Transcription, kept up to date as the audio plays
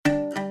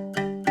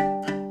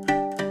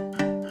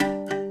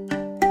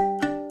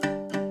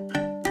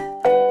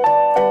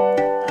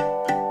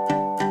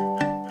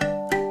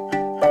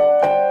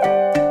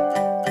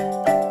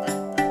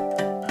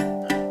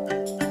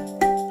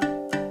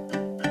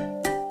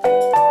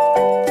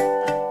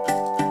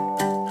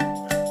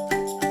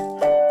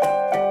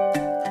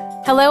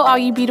Hello, all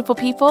you beautiful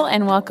people,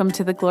 and welcome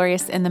to The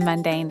Glorious in the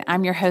Mundane.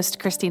 I'm your host,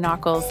 Christy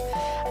Nockels.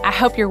 I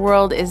hope your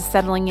world is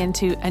settling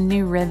into a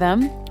new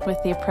rhythm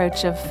with the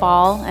approach of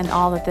fall and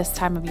all that this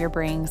time of year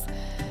brings.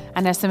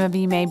 I know some of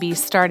you may be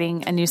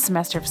starting a new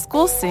semester of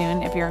school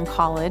soon if you're in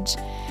college,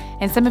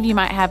 and some of you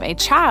might have a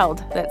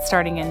child that's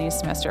starting a new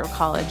semester of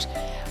college.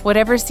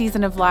 Whatever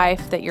season of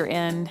life that you're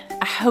in,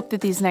 I hope that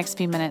these next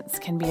few minutes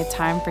can be a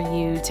time for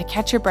you to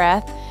catch your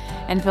breath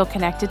and feel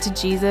connected to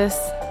Jesus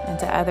and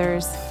to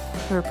others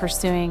who are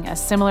pursuing a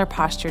similar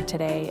posture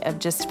today of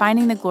just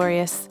finding the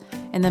glorious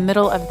in the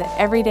middle of the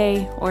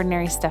everyday,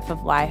 ordinary stuff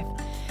of life.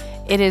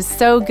 It is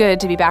so good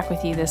to be back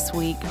with you this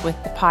week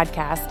with the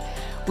podcast.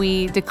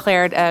 We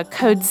declared a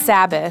code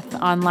Sabbath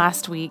on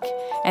last week,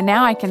 and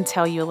now I can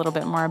tell you a little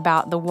bit more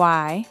about the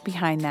why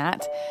behind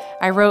that.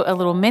 I wrote a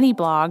little mini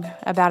blog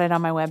about it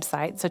on my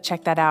website, so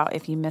check that out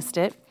if you missed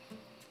it.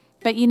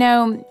 But you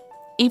know,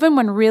 even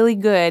when really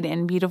good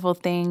and beautiful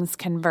things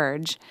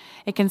converge,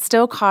 it can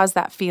still cause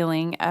that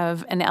feeling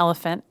of an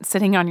elephant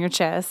sitting on your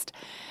chest.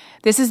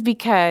 This is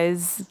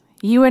because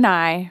you and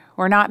I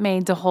were not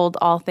made to hold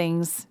all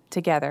things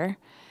together,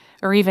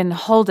 or even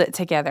hold it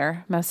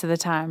together most of the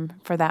time,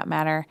 for that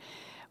matter.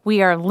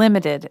 We are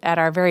limited at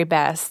our very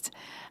best.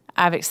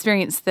 I've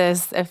experienced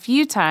this a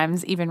few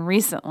times, even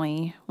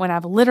recently, when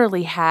I've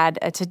literally had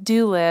a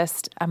to-do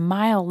list a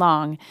mile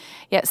long,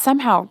 yet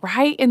somehow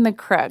right in the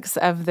crux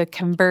of the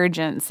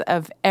convergence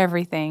of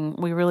everything,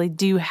 we really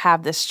do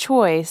have this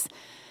choice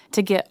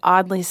to get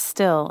oddly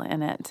still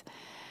in it.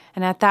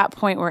 And at that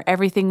point where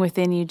everything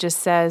within you just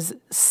says,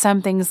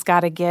 something's got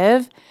to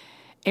give,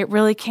 it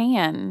really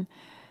can.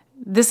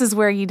 This is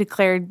where you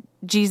declared,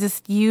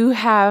 Jesus, you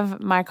have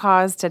my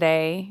cause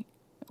today,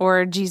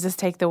 or Jesus,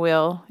 take the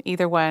wheel,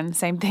 either one,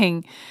 same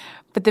thing.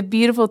 But the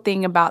beautiful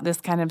thing about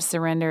this kind of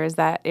surrender is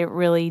that it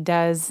really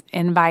does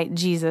invite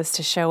Jesus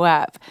to show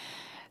up.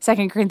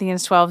 2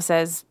 Corinthians 12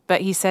 says,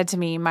 "But he said to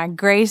me, my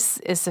grace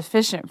is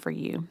sufficient for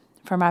you,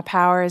 for my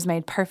power is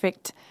made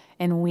perfect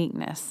in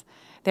weakness.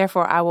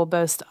 Therefore, I will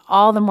boast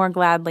all the more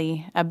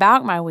gladly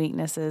about my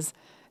weaknesses,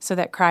 so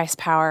that Christ's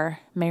power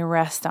may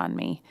rest on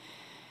me."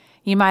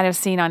 You might have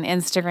seen on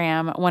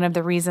Instagram one of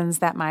the reasons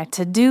that my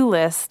to-do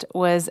list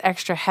was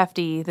extra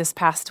hefty this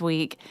past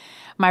week.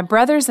 My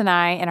brothers and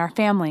I and our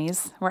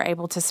families were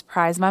able to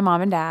surprise my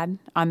mom and dad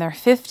on their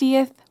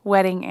 50th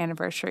wedding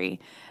anniversary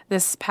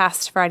this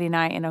past Friday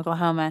night in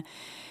Oklahoma.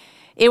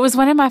 It was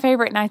one of my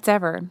favorite nights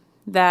ever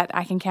that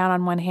I can count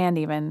on one hand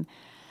even.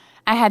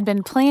 I had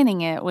been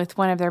planning it with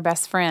one of their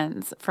best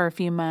friends for a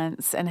few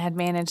months and had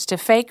managed to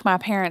fake my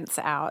parents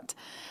out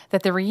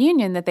that the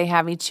reunion that they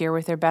have each year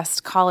with their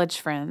best college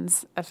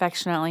friends,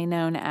 affectionately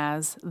known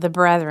as the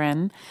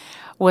Brethren,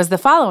 was the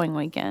following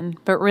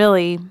weekend. But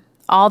really,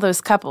 all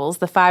those couples,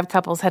 the 5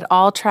 couples, had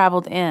all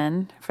traveled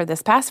in for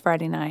this past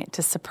Friday night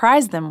to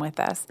surprise them with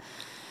us.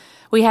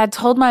 We had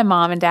told my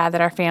mom and dad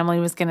that our family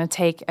was going to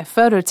take a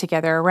photo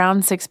together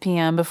around 6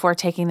 p.m. before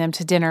taking them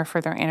to dinner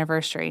for their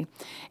anniversary,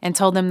 and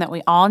told them that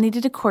we all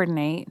needed to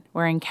coordinate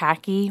wearing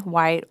khaki,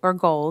 white, or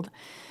gold.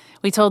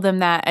 We told them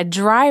that a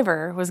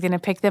driver was going to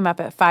pick them up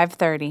at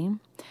 5:30.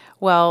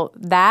 Well,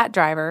 that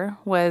driver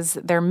was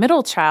their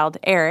middle child,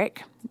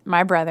 Eric,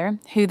 my brother,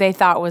 who they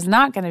thought was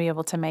not going to be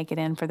able to make it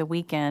in for the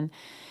weekend.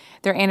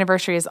 Their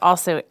anniversary is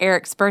also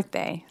Eric's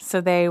birthday, so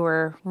they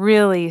were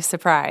really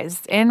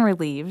surprised and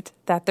relieved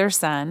that their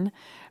son,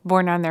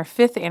 born on their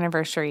 5th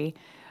anniversary,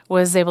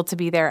 was able to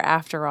be there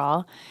after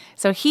all.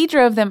 So he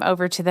drove them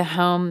over to the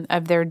home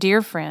of their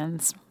dear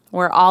friends,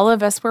 where all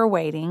of us were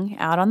waiting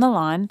out on the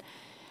lawn.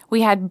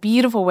 We had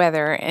beautiful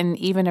weather and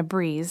even a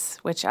breeze,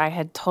 which I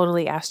had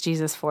totally asked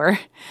Jesus for.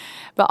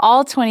 But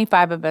all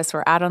 25 of us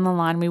were out on the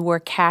lawn. We wore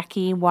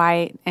khaki,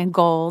 white, and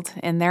gold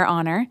in their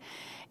honor.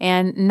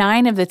 And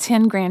 9 of the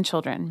 10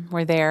 grandchildren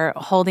were there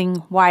holding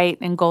white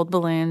and gold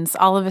balloons,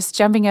 all of us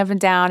jumping up and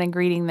down and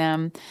greeting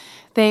them.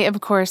 They, of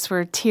course,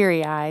 were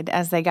teary-eyed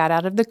as they got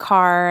out of the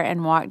car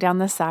and walked down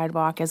the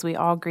sidewalk as we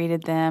all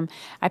greeted them.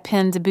 I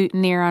pinned a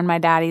boutonniere on my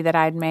daddy that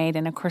I'd made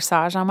and a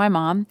corsage on my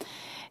mom.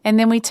 And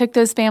then we took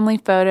those family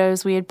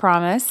photos we had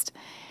promised,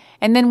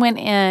 and then went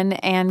in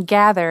and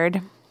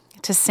gathered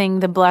to sing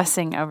the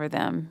blessing over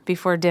them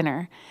before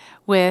dinner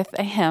with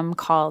a hymn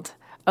called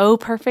 "O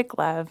Perfect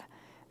Love"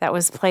 that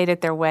was played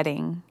at their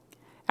wedding.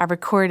 I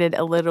recorded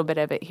a little bit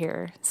of it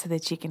here so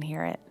that you can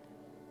hear it.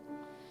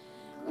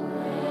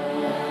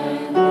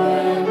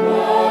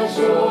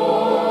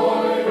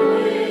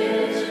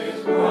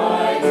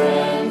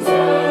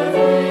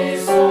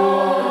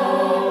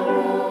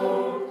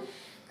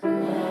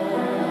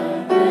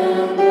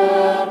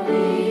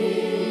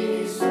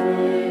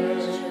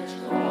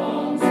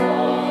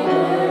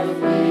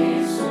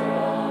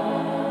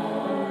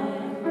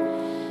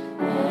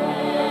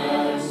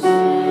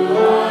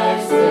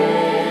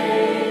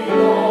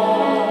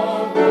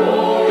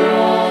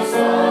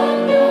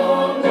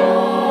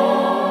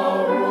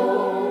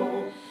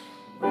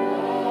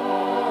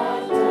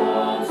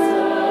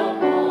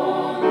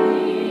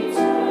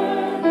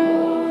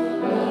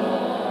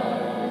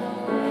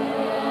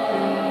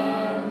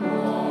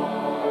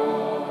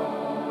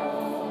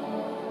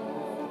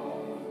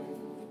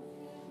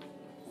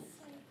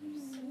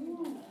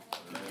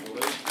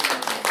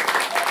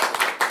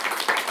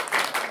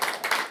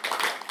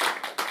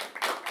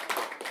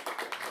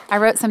 I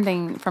wrote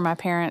something for my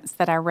parents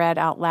that I read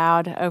out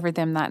loud over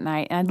them that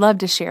night, and I'd love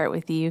to share it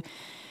with you.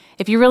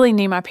 If you really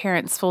knew my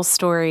parents' full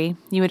story,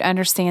 you would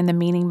understand the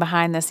meaning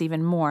behind this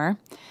even more.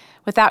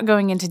 Without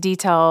going into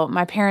detail,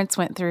 my parents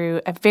went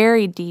through a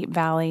very deep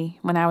valley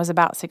when I was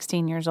about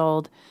 16 years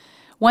old,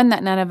 one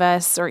that none of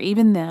us, or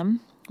even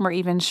them, were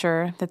even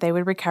sure that they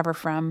would recover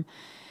from.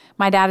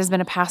 My dad has been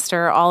a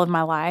pastor all of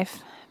my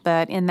life,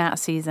 but in that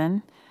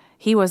season,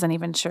 he wasn't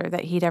even sure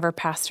that he'd ever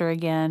pastor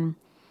again.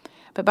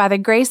 But by the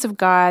grace of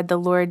God, the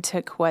Lord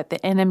took what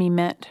the enemy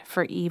meant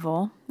for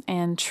evil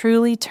and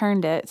truly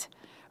turned it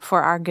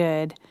for our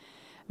good.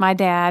 My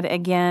dad,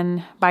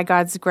 again, by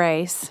God's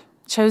grace,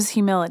 chose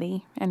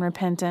humility and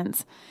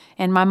repentance.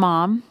 And my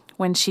mom,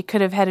 when she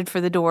could have headed for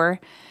the door,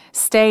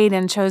 stayed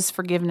and chose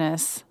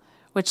forgiveness,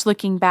 which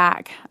looking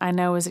back, I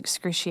know is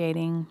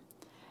excruciating.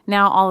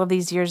 Now, all of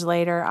these years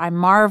later, I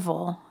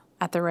marvel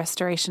at the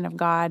restoration of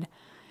God.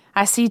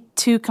 I see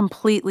two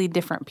completely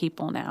different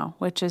people now,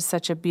 which is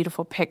such a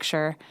beautiful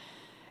picture.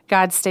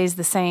 God stays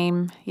the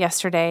same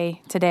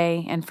yesterday,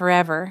 today, and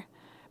forever,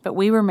 but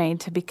we were made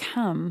to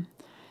become.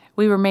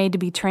 We were made to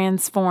be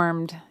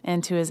transformed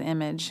into His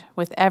image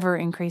with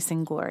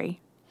ever-increasing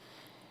glory.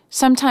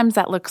 Sometimes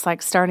that looks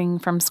like starting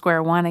from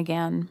square one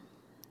again.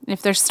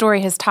 If their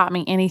story has taught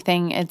me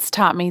anything, it's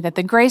taught me that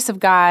the grace of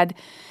God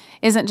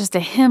isn't just a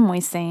hymn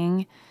we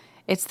sing,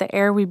 it's the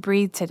air we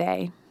breathe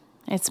today.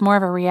 It's more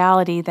of a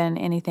reality than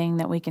anything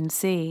that we can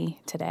see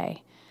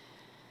today.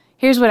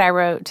 Here's what I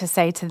wrote to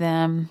say to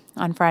them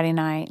on Friday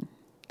night.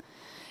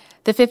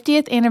 The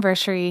 50th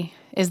anniversary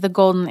is the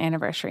golden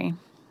anniversary.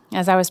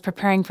 As I was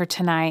preparing for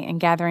tonight and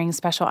gathering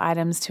special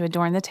items to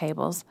adorn the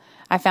tables,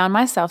 I found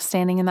myself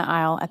standing in the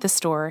aisle at the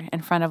store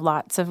in front of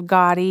lots of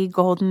gaudy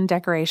golden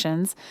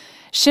decorations,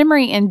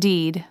 shimmery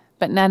indeed,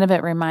 but none of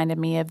it reminded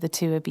me of the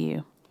two of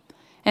you.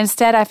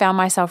 Instead, I found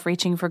myself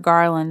reaching for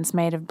garlands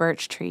made of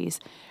birch trees,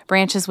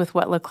 branches with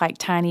what looked like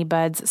tiny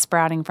buds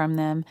sprouting from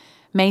them,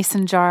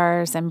 mason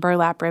jars, and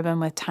burlap ribbon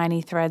with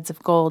tiny threads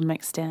of gold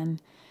mixed in.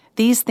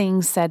 These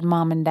things said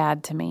Mom and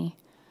Dad to me.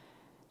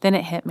 Then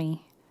it hit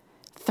me.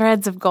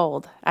 Threads of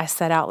gold, I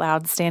said out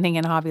loud, standing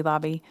in Hobby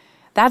Lobby.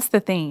 That's the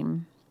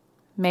theme.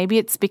 Maybe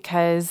it's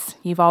because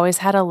you've always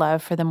had a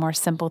love for the more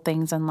simple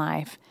things in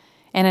life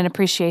and an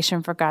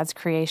appreciation for God's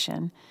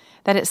creation,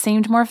 that it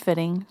seemed more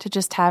fitting to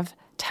just have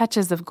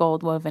touches of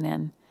gold woven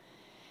in.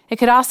 It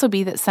could also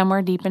be that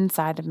somewhere deep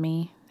inside of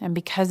me, and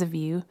because of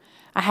you,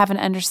 I have an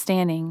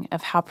understanding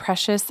of how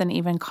precious and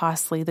even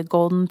costly the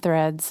golden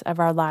threads of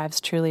our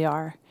lives truly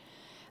are.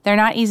 They're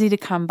not easy to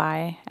come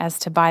by as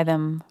to buy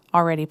them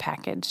already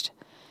packaged.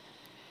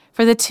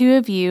 For the two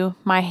of you,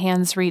 my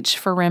hands reach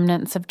for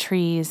remnants of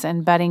trees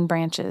and budding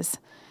branches.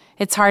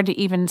 It's hard to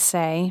even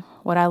say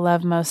what I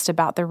love most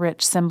about the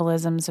rich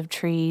symbolisms of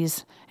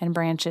trees and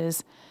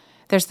branches.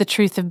 There's the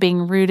truth of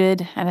being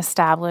rooted and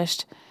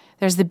established.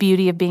 There's the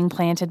beauty of being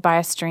planted by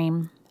a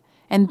stream.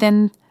 And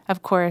then,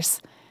 of course,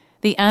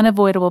 the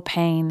unavoidable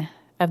pain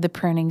of the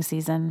pruning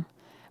season.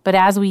 But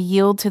as we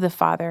yield to the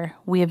Father,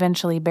 we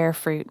eventually bear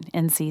fruit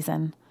in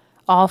season,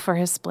 all for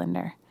His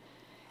splendor.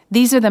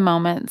 These are the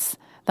moments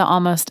the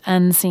almost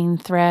unseen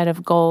thread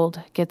of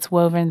gold gets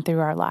woven through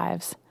our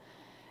lives.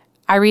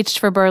 I reached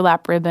for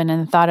burlap ribbon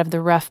and thought of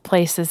the rough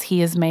places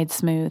He has made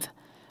smooth,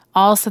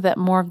 all so that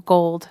more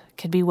gold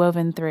could be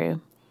woven through.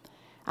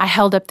 I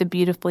held up the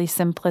beautifully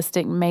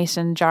simplistic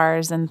mason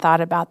jars and thought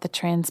about the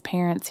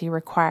transparency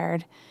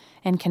required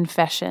in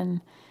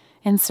confession,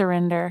 in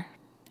surrender,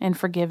 in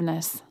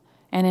forgiveness,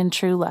 and in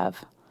true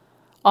love.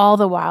 All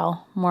the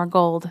while, more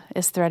gold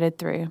is threaded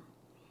through.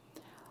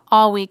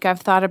 All week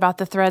I've thought about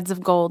the threads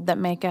of gold that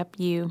make up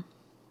you,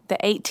 the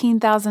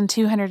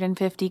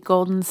 18,250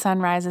 golden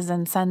sunrises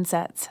and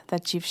sunsets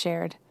that you've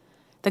shared,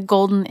 the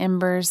golden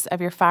embers of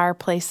your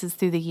fireplaces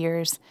through the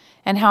years,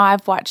 and how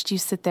I've watched you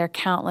sit there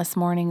countless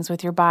mornings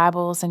with your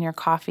Bibles and your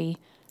coffee,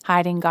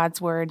 hiding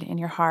God's Word in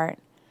your heart.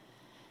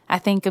 I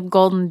think of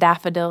golden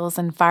daffodils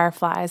and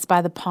fireflies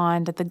by the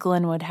pond at the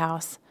Glenwood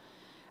house.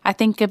 I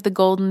think of the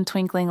golden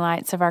twinkling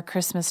lights of our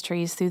Christmas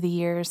trees through the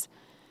years.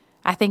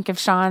 I think of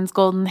Sean's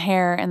golden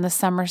hair in the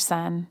summer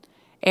sun,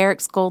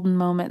 Eric's golden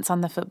moments on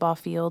the football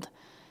field,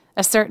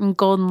 a certain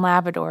golden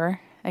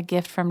Labrador, a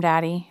gift from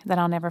Daddy that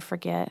I'll never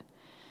forget.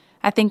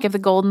 I think of the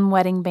golden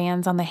wedding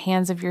bands on the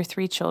hands of your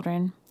 3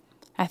 children.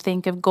 I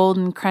think of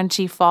golden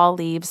crunchy fall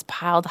leaves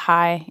piled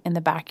high in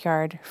the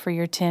backyard for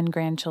your 10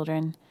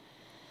 grandchildren.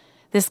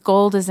 This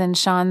gold is in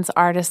Sean's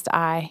artist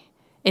eye.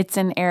 It's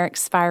in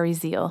Eric's fiery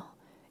zeal.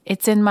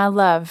 It's in my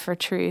love for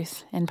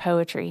truth and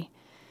poetry.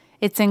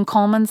 It's in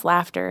Coleman's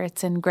laughter.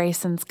 It's in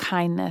Grayson's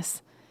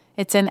kindness.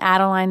 It's in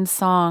Adeline's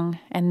song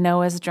and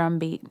Noah's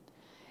drumbeat.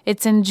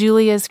 It's in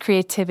Julia's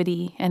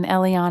creativity and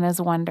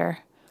Eliana's wonder.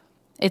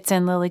 It's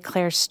in Lily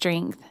Claire's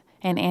strength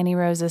and Annie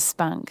Rose's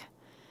spunk.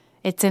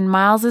 It's in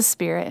Miles's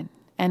spirit,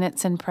 and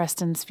it's in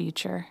Preston's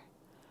future.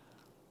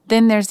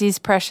 Then there's these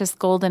precious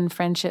golden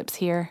friendships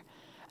here,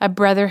 a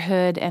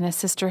brotherhood and a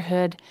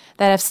sisterhood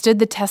that have stood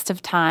the test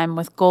of time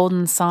with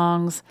golden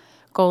songs,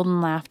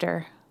 golden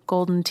laughter,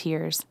 golden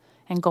tears,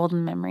 and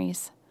golden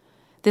memories.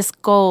 This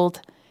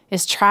gold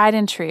is tried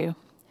and true,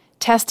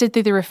 tested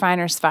through the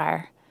refiner's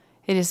fire.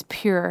 It is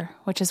pure,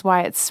 which is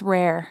why it's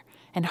rare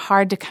and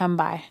hard to come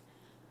by.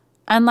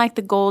 Unlike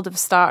the gold of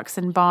stocks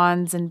and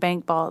bonds and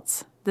bank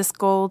vaults, this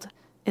gold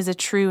is a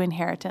true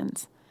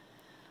inheritance.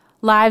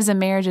 Lives and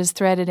marriages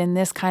threaded in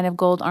this kind of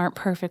gold aren't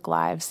perfect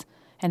lives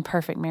and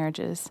perfect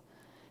marriages.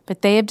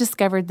 But they have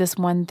discovered this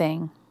one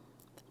thing,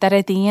 that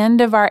at the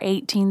end of our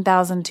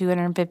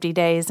 18,250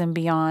 days and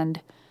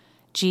beyond,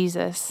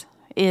 Jesus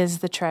is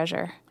the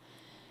treasure.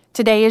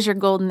 Today is your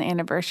golden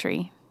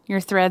anniversary, your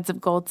threads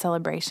of gold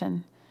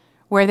celebration.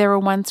 Where there were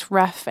once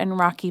rough and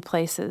rocky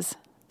places,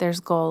 there's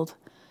gold.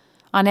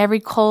 On every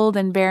cold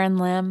and barren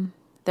limb,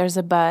 there's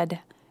a bud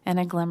and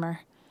a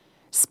glimmer.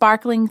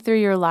 Sparkling through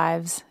your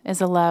lives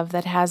is a love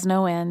that has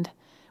no end,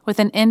 with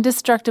an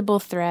indestructible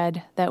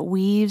thread that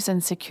weaves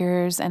and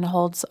secures and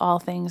holds all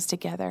things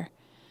together.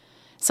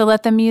 So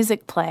let the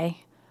music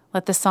play,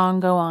 let the song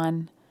go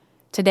on.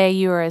 Today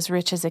you are as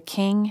rich as a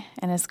king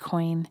and as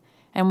queen,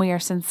 and we are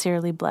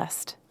sincerely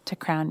blessed to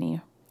crown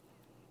you.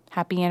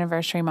 Happy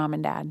anniversary, Mom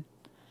and Dad.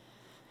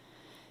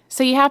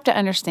 So you have to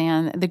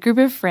understand, the group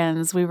of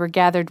friends we were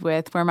gathered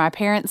with were my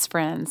parents'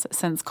 friends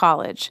since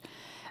college.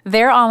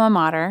 Their alma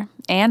mater,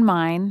 and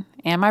mine,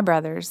 and my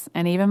brother's,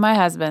 and even my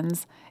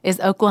husband's, is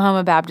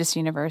Oklahoma Baptist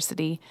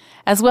University,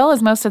 as well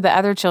as most of the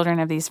other children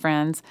of these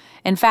friends.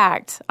 In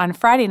fact, on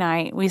Friday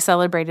night, we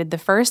celebrated the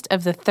first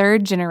of the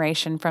third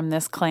generation from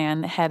this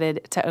clan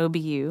headed to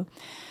OBU.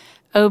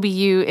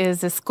 OBU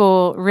is a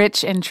school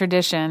rich in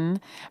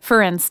tradition.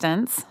 For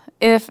instance,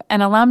 if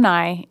an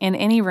alumni in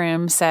any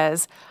room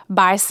says,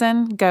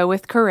 "Bison, go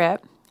with Corrip,"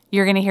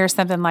 you're going to hear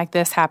something like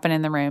this happen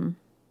in the room.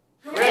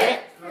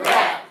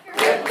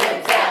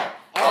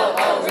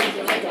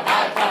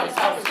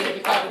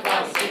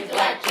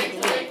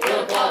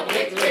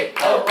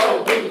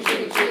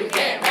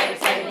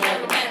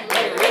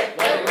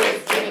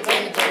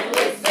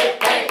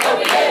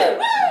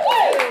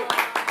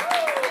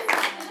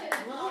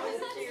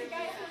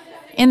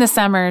 In the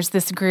summers,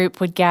 this group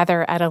would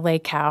gather at a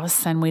lake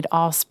house, and we'd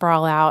all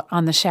sprawl out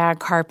on the shag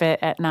carpet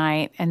at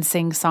night and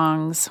sing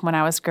songs when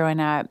I was growing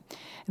up.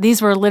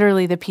 These were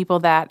literally the people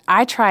that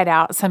I tried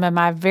out some of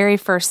my very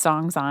first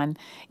songs on,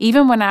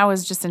 even when I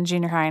was just in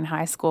junior high and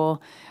high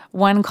school,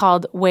 one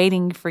called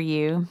Waiting for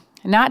You,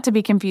 not to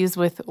be confused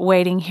with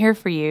Waiting Here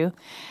for You.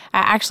 I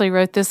actually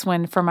wrote this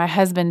one for my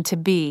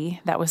husband-to-be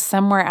that was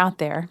somewhere out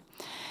there.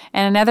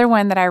 And another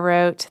one that I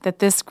wrote that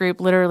this group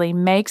literally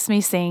makes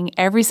me sing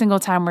every single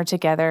time we're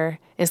together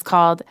is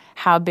called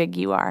How Big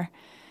You Are.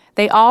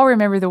 They all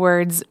remember the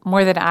words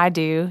more than I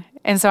do,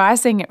 and so I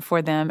sing it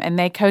for them, and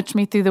they coach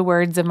me through the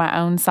words of my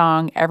own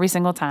song every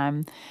single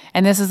time.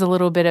 And this is a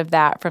little bit of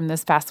that from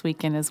this past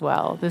weekend as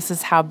well. This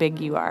is How Big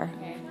You Are.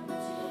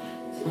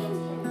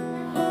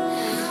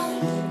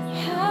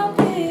 How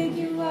big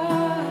you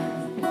are,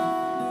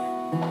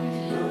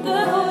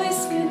 the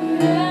voice can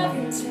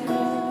never tell.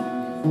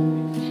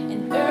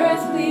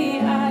 Earthly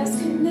eyes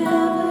can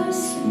never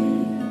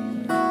see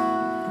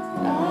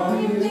all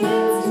you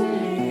need to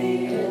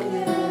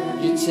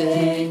be. You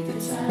take the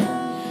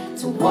time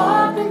to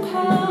walk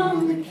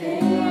upon the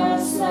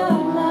chaos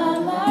of my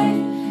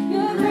life.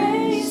 Your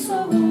grace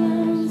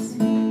overwhelms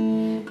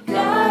me.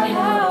 God,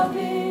 how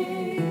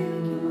big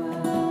you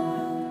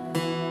are.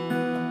 Is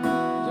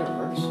there a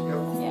verse?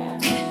 Yeah.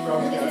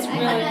 It's really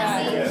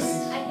nice. Yes.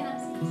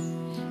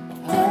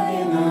 I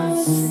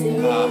cannot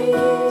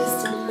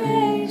cease to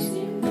praise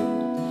you.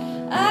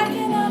 I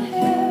cannot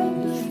help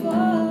but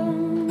fall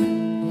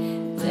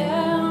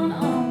down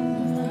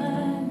on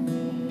my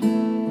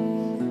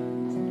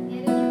knees.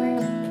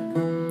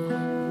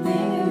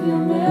 Think of your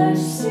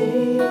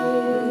mercy,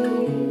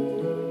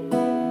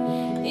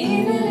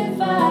 even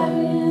if I've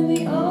been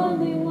the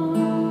only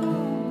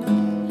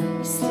one,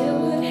 you still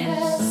would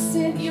have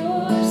sent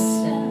your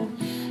son.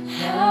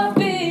 How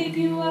big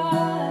you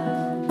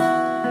are,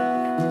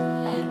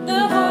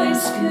 the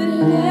voice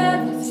could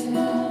never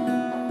tell.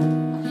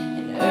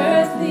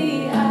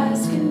 Earthly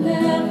eyes can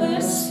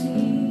never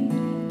see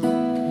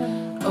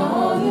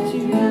all that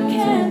you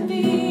can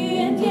be,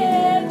 and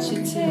yet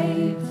you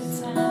take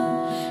the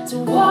time to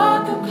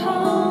walk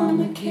upon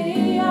the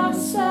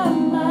chaos of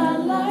my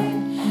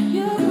life.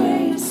 Your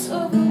grace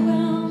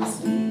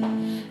overwhelms me.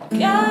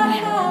 God,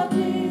 how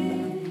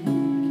big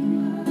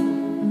you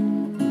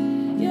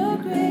are. Your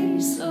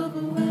grace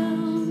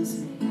overwhelms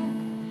me.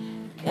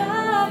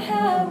 God,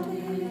 how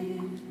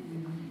big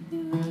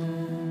you are.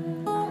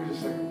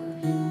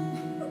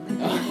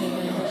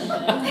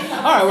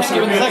 All right, we're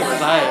skipping the second verse.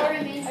 Sorry.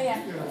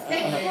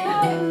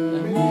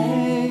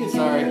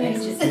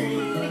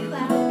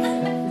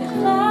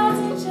 Clouds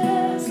are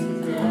just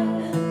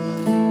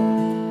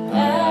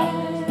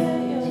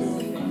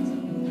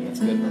That's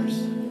a good verse.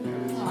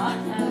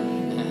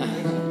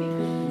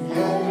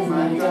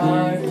 my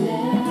darkness.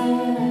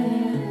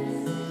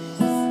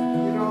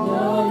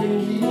 Lord, you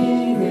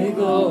give me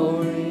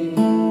glory.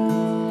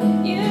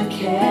 You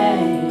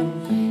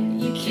came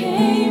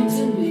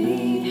to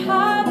me.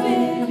 How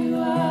big you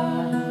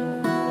are.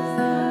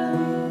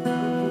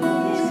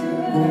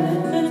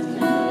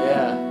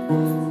 Yeah.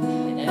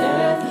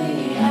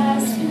 Earthly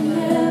eyes can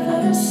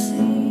never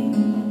see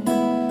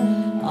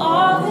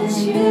all that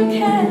you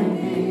can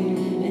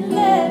be, and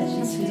let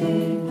you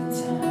take the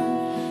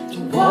time to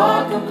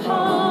walk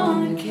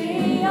upon the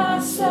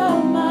chaos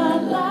of my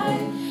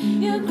life.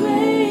 Your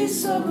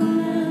grace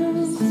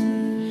overwhelms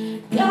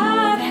me.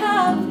 God,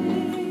 how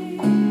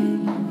big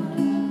you are.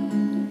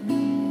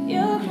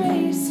 Your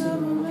grace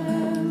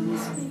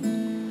overwhelms me.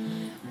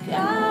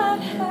 God,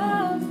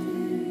 how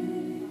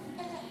big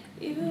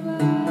you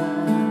are.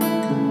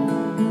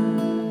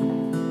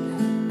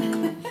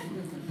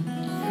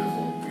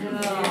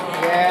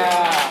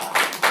 Yeah.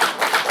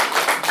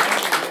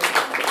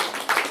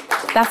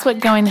 That's what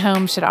going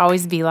home should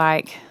always be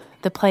like.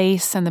 The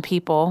place and the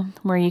people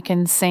where you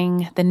can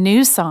sing the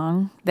new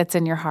song that's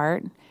in your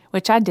heart,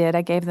 which I did.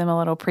 I gave them a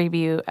little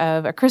preview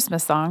of a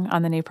Christmas song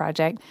on the new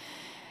project.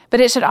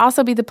 But it should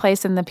also be the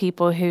place and the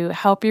people who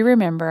help you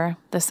remember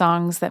the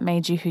songs that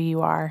made you who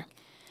you are.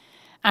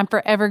 I'm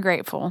forever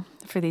grateful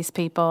for these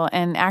people,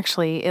 and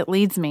actually it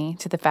leads me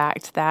to the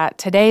fact that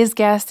today's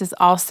guest is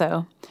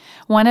also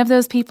one of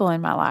those people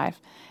in my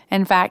life.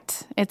 In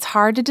fact, it's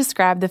hard to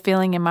describe the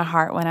feeling in my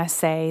heart when I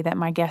say that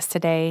my guest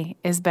today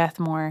is Beth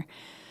Moore.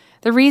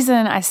 The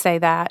reason I say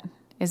that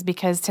is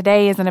because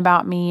today isn't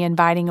about me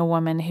inviting a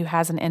woman who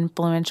has an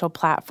influential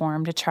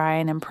platform to try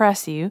and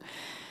impress you.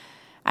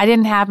 I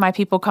didn't have my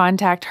people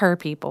contact her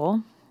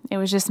people. It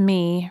was just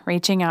me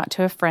reaching out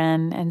to a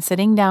friend and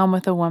sitting down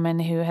with a woman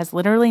who has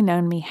literally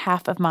known me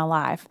half of my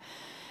life,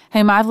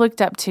 whom I've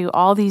looked up to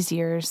all these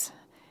years,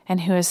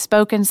 and who has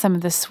spoken some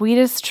of the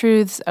sweetest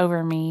truths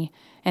over me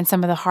in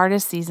some of the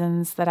hardest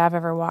seasons that I've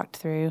ever walked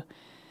through.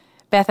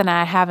 Beth and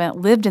I haven't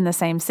lived in the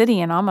same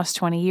city in almost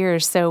 20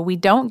 years, so we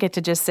don't get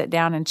to just sit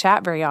down and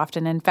chat very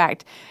often. In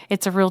fact,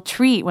 it's a real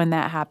treat when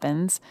that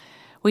happens.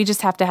 We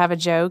just have to have a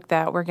joke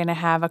that we're going to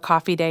have a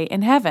coffee date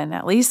in heaven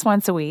at least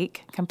once a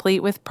week,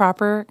 complete with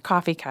proper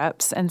coffee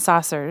cups and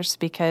saucers,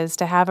 because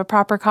to have a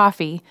proper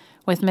coffee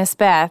with Miss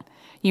Beth,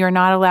 you are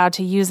not allowed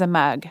to use a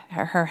mug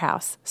at her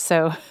house.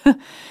 So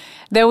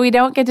though we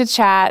don't get to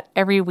chat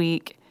every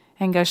week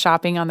and go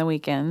shopping on the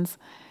weekends,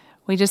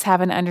 we just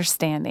have an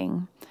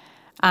understanding.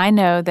 I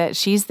know that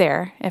she's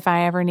there if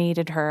I ever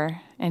needed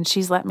her, and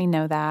she's let me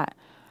know that.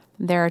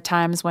 There are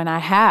times when I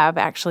have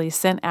actually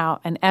sent out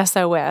an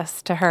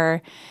SOS to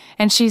her,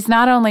 and she's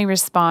not only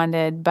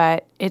responded,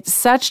 but it's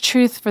such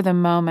truth for the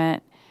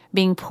moment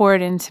being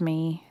poured into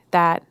me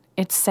that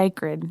it's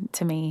sacred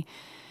to me.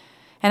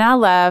 And I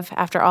love,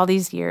 after all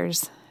these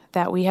years,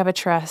 that we have a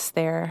trust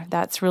there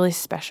that's really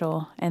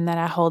special and that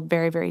I hold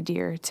very, very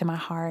dear to my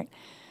heart.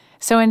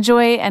 So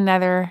enjoy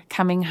another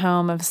coming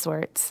home of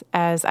sorts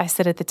as I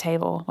sit at the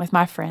table with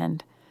my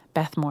friend,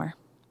 Beth Moore.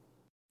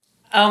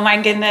 Oh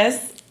my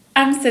goodness.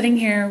 I'm sitting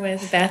here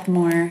with Beth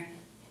Moore.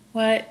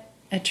 What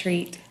a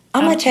treat.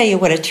 I'm going to tell you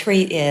what a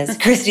treat is,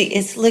 Christy.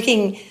 It's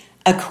looking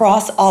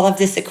across all of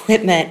this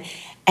equipment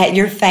at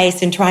your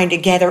face and trying to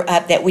gather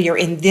up that we are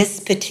in this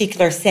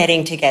particular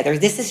setting together.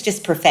 This is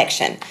just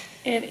perfection.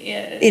 It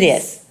is. It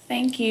is.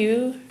 Thank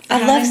you.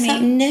 I love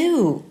something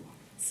new.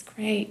 It's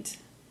great.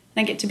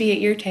 I get to be at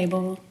your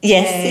table.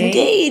 Yes,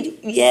 today. indeed.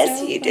 Yes,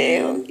 So you fun.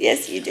 do.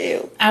 Yes, you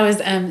do. I was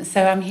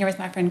so I'm here with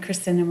my friend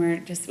Kristen, and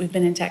we've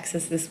been in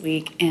Texas this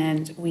week,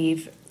 and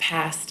we've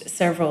passed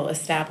several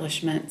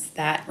establishments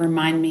that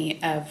remind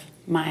me of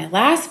my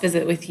last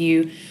visit with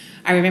you.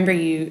 I remember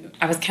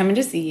I was coming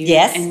to see you.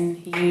 Yes.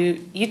 And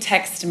you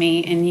texted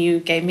me and you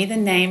gave me the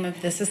name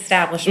of this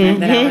establishment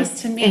that I was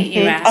to meet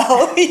you at.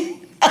 Oh,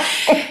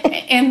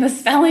 And the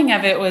spelling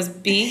of it was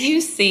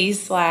BUC/EE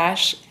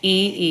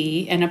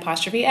and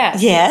apostrophe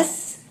S.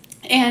 yes.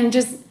 And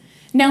just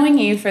knowing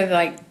you for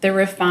the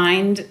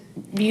refined,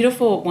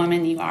 beautiful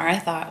woman you are, I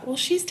thought, well,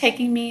 she's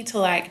taking me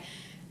to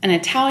an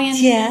Italian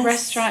Yes.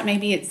 restaurant.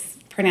 Maybe it's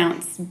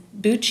pronounced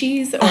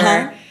Bucci's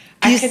or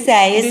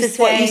Bucet, is this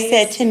what you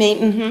said to me?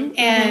 Mm-hmm.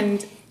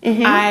 And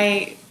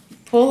I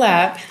pull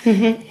up,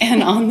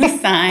 and on the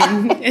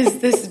sign is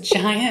this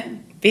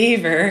giant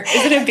beaver.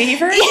 Is it a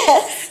beaver?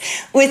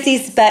 Yes, with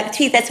these buck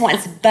teeth. That's why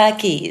it's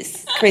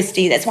Buc-ee's,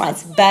 Christy. That's why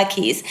it's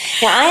Buc-ee's.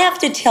 Now, I have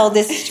to tell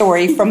this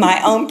story from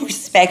my own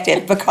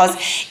perspective because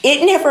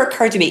it never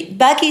occurred to me.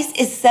 Buc-ee's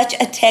is such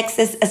a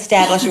Texas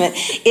establishment.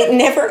 It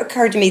never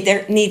occurred to me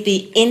there need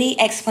be any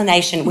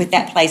explanation with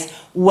that place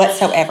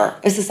whatsoever.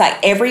 It's just like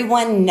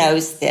everyone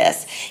knows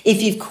this.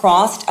 If you've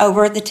crossed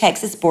over the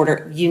Texas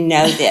border, you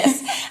know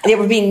this. There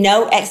would be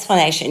no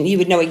explanation. You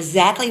would know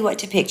exactly what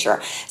to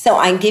picture. So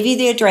I can give you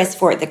the address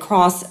for it, the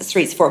cross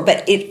streets for it.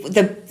 But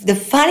the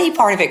funny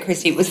part of it,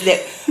 Christy, was that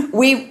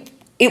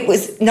it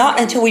was not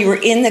until we were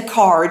in the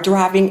car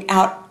driving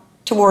out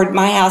toward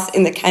my house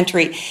in the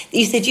country that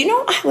you said,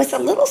 I was a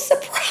little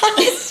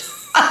surprised.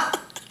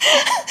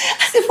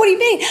 I said, what do you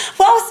mean?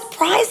 Well, I was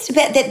surprised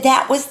about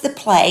that was the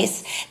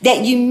place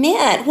that you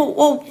meant. Well,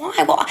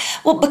 why?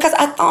 Well, because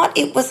I thought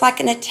it was like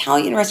an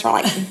Italian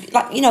restaurant,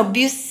 like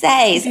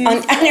Busset's.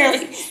 I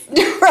nearly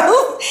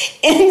drove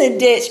in the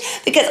ditch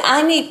because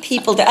I need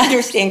people to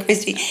understand,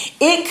 Christy,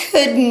 it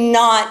could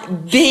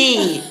not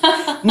be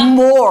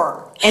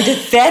more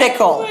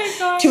antithetical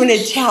to an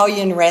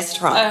Italian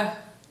restaurant.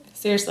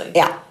 Seriously.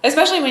 Yeah.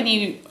 Especially when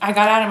I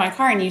got out of my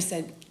car and you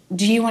said,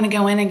 do you want to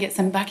go in and get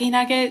some Bucky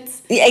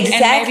Nuggets? Yeah,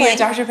 exactly. And maybe a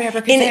Dr.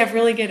 Pepper because they have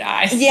really good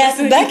eyes. Yes,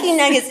 Bucky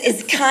Nuggets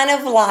is kind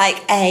of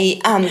like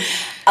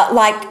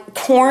like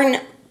corn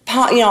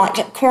pop,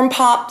 like corn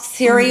pop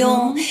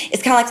cereal.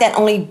 It's kind of like that,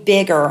 only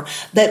bigger.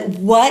 But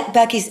what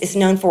Bucky's is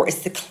known for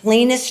is the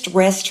cleanest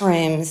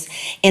restrooms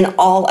in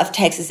all of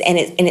Texas, and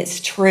it's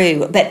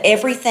true. But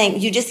everything,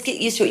 you just get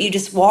used to it. You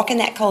just walk in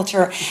that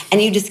culture,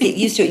 and you just get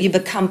used to it. You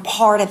become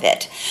part of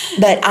it.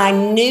 But I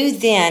knew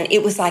then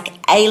it was like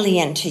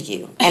alien to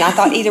you, and I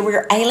thought either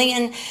we're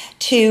alien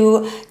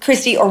to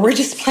Christy or we're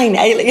just plain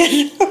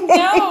alien.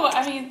 No,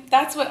 I mean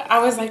that's what I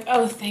was like.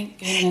 Oh, thank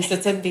goodness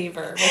it's a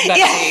beaver with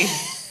Bucky. Yeah.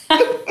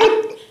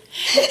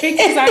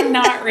 Because I'm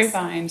not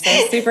refined, so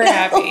I'm super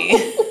happy.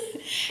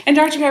 And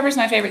Dr. Pepper's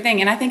my favorite thing,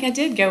 and I think I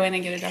did go in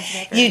and get a Dr.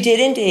 Pepper. You did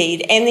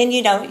indeed. And then,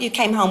 you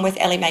came home with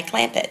Ellie Mae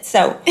Clampett.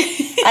 So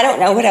I don't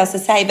know what else to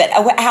say, but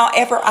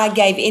however I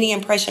gave any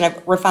impression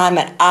of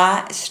refinement,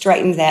 I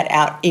straightened that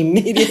out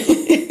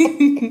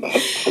immediately.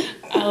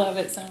 I love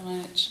it so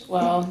much.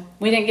 Well,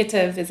 we didn't get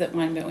to visit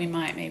one, but we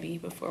might maybe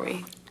before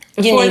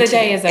the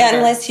day is over.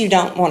 Unless you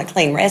don't want a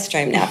clean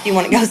restroom. Now, if you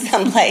want to go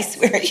someplace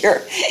where you're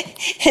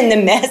in the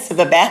mess of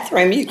a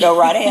bathroom, you go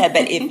right ahead.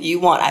 But if you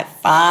want a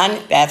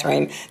fine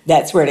bathroom,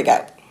 that's where to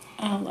go.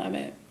 I love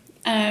it.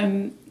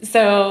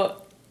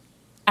 So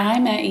I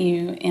met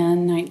you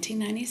in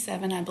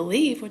 1997, I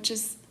believe, which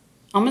is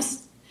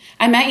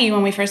I met you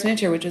when we first moved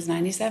here, which was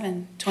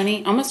 97,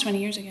 almost 20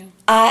 years ago.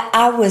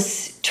 I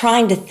was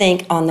trying to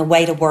think on the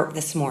way to work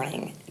this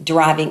morning,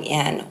 driving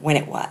in when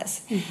it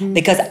was,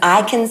 because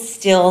I can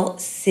still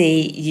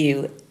see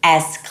you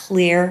as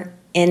clear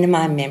in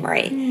my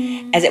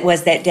memory as it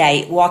was that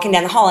day walking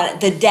down the hall. And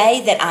the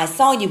day that I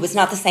saw you was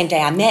not the same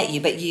day I met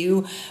you, but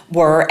you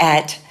were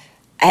at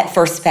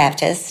First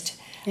Baptist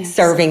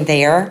serving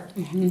there,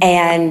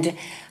 and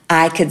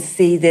I could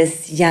see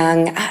this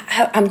young,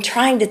 I'm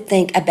trying to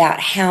think about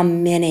how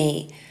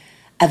many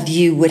of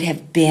you would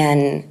have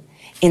been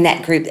in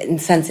that group, in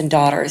Sons and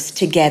Daughters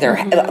together.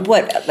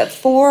 What,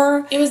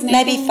 4? It was Nathan,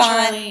 maybe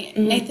 5? Charlie,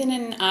 Nathan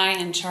and I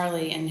and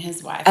Charlie and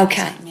his wife.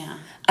 Okay. Yeah.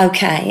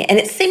 Okay. And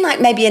it seemed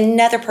like maybe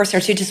another person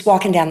or two just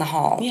walking down the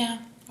hall. Yeah,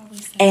 probably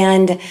so.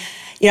 And,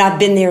 I've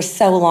been there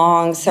so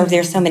long, served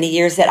there so many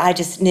years that I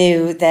just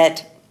knew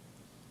that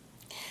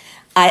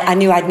I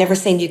knew I'd never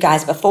seen you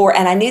guys before,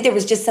 and I knew there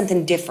was just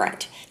something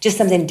different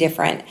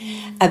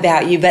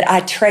about you. But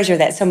I treasure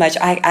that so much.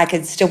 I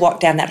could still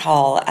walk down that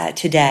hall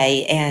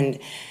today and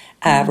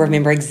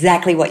remember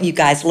exactly what you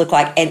guys look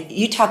like. And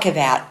you talk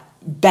about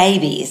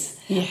babies.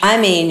 Yeah. I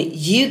mean,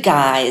 you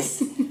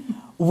guys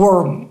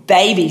were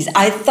babies.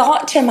 I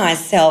thought to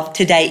myself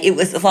today, it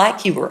was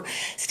like you were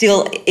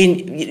still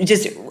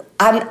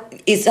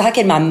it's like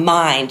in my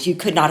mind, you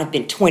could not have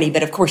been 20,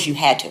 but of course you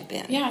had to have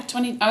been. Yeah,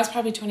 20. I was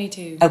probably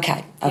 22.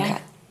 Okay. Yeah.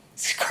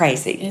 It's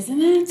crazy.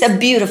 Isn't it? It's a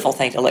beautiful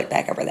thing to look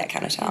back over that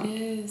kind of time.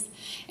 It is.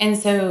 And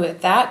so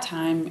at that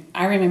time,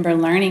 I remember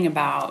learning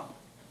about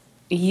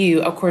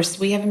you. Of course,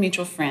 we have a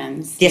mutual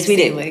friend. Yes, we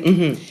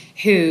do.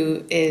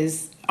 Who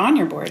is on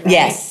your board, right?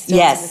 Yes, Still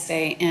yes. To this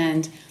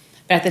day.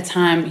 But at the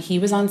time, he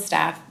was on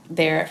staff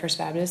there at First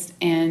Baptist,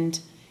 and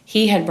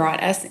he had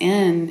brought us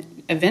in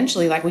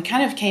eventually. Like, we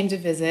kind of came to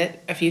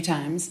visit a few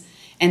times,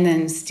 and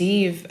then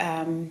Steve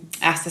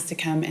asked us to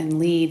come and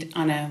lead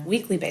on a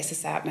weekly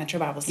basis at Metro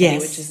Bible Study,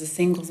 which is the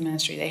singles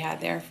ministry they had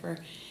there for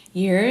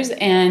years.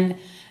 And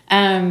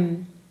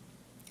I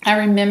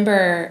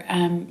remember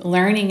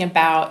learning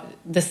about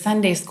the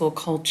Sunday school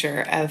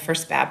culture of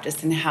First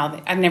Baptist and how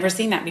I've never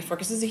seen that before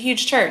because it's a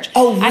huge church.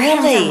 Oh, really? I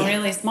come from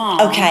really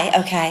small.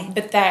 Okay.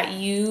 But that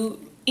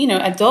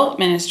adult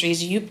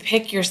ministries, you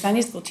pick your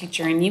Sunday school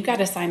teacher and you've got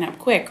to sign up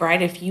quick, right?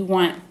 If you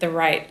want the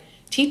right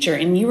teacher,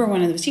 and you were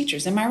one of those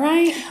teachers. Am I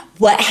right?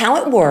 How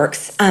it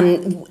works,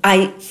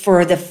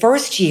 for the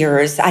first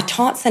years, I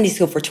taught Sunday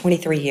school for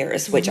 23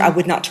 years, which I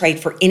would not trade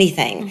for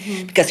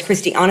anything because,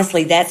 Christy,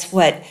 honestly, that's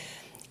what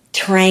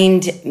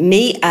trained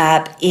me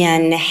up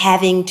in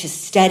having to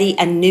study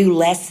a new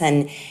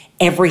lesson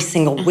every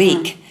single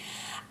week.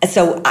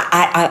 So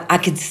I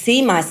could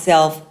see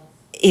myself,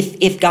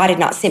 if God had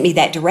not sent me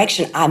that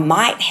direction, I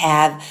might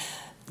have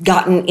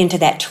gotten into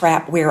that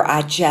trap where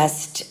I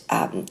just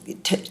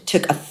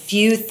took a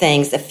few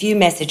things, a few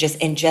messages,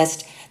 and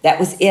just that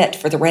was it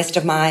for the rest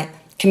of my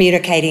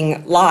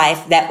communicating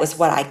life. That was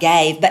what I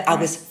gave, but I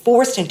was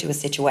forced into a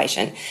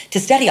situation to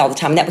study all the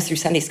time, and that was through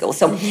Sunday school.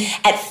 So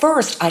at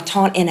first, I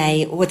taught in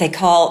what they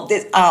call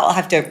this. I'll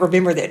have to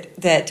remember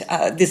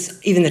that this,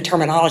 even the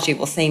terminology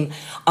will seem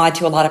odd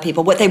to a lot of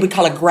people. What they would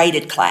call a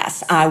graded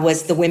class. I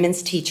was the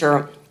women's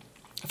teacher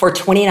for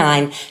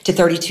 29 to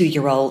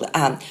 32-year-old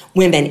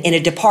women in a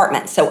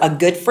department. So a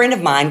good friend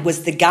of mine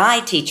was the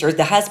guy teacher.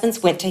 The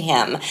husbands went to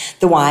him.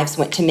 The wives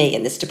went to me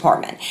in this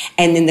department.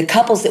 And then the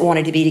couples that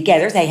wanted to be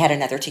together, they had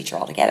another teacher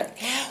altogether.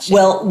 Gotcha.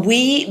 Well,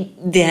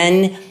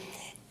 the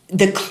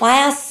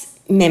class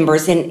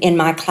members in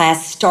my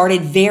class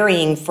started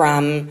varying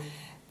from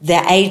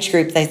the age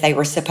group that they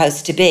were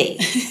supposed to be.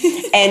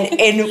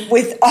 and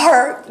with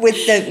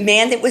the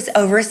man that was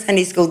over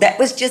Sunday school, that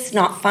was just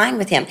not fine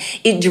with him.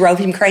 It drove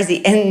him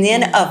crazy. And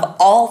then of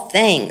all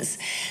things,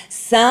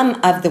 some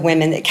of the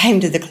women that came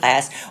to the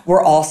class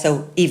were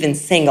also even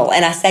single.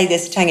 And I say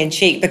this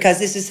tongue-in-cheek because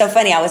this is so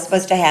funny. I was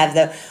supposed to have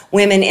the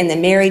women in the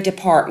married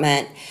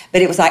department,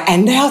 but it was like,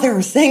 and now there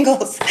are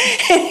singles.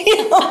 And,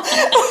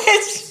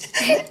 which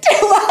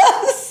to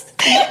us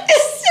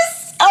is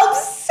just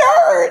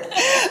absurd.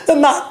 But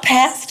my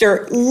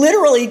pastor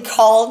literally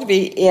called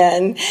me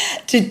in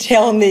to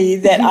tell me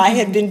that I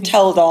had been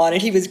told on,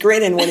 and he was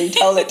grinning when he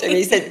told it to me.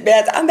 He said,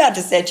 Beth, I'm about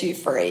to set you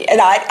free. And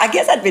I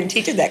guess I'd been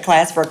teaching that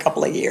class for a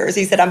couple of years.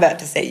 He said, I'm about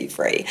to set you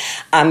free.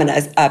 I'm going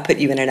to put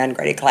you in an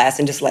ungraded class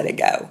and just let it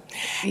go.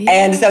 Yeah.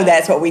 And so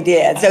that's what we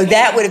did. So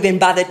that would have been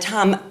by the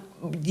time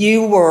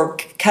you were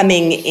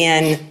coming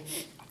in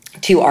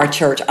to our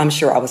church, I'm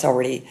sure I was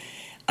already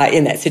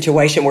in that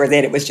situation where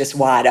then it was just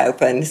wide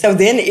open. So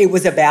then it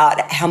was about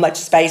how much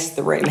space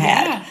the room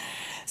had. Yeah.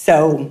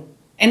 So,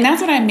 and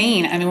that's what I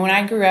mean. I mean, when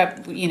I grew up,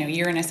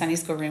 you're in a Sunday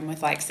school room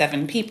with like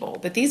 7 people,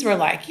 but these were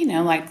like,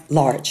 like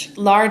large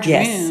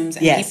yes. rooms,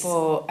 and yes.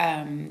 people,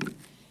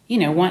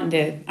 wanting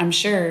to, I'm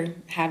sure,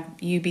 have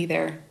you be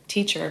their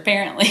teacher,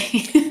 apparently,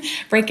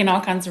 breaking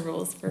all kinds of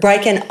rules.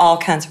 Breaking all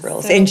kinds of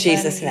rules, so in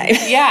Jesus' name.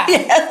 Yeah.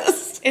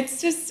 Yes.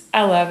 It's just,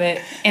 I love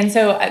it. And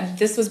so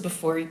this was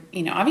before,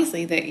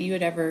 obviously, that you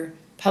had ever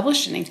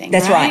published anything,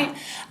 That's right.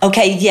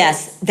 Okay,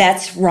 yes,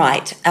 that's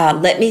right.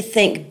 Let me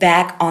think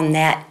back on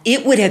that.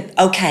 It would have,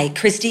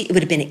 Christy, it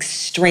would have been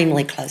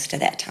extremely close to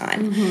that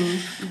time.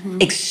 Mm-hmm,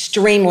 mm-hmm.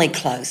 Extremely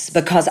close,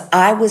 because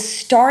I was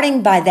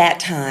starting by that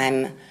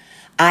time.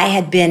 I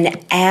had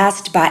been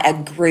asked by a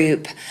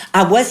group.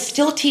 I was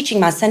still teaching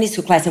my Sunday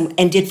school class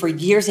and did for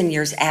years and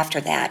years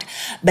after that.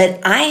 But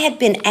I had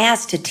been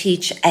asked to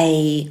teach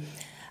a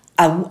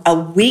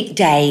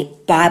weekday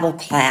Bible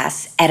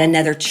class at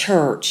another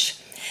church.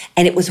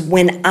 And it was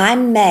when I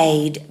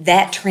made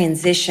that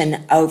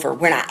transition over,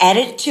 when I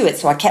added it to it,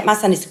 so I kept my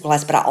Sunday school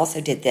class, but I also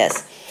did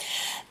this,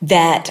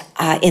 that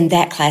in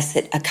that class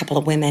that a couple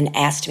of women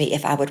asked me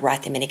if I would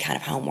write them any kind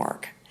of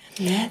homework.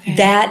 Okay.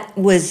 That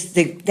was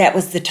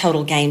the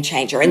total game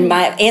changer. And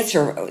my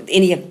answer,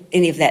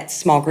 any of that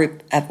small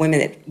group of women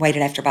that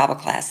waited after Bible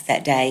class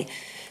that day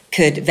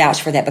could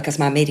vouch for that, because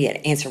my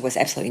immediate answer was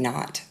absolutely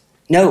not.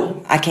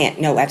 No, I can't.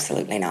 No,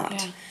 absolutely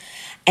not. Yeah.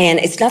 And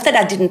it's not that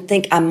I didn't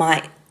think I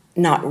might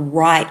not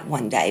write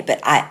one day,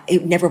 but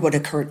it never would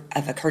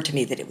have occurred to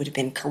me that it would have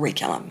been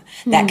curriculum,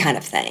 that kind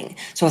of thing.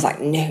 So I was like,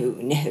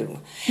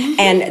 no.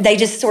 And they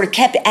just sort of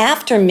kept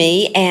after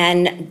me,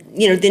 and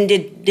then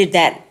did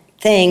that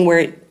thing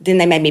where then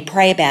they made me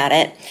pray about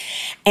it.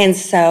 And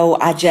so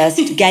I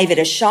just gave it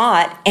a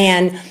shot.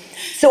 And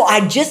so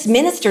I just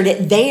ministered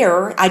it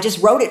there. I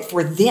just wrote it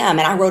for them,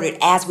 and I wrote it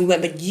as we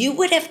went. But you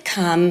would have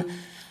come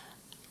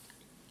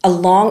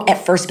along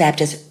at First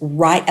Baptist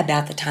right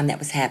about the time that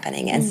was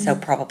happening. And so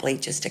probably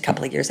just a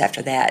couple of years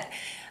after that,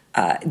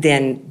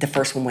 then the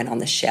first one went on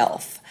the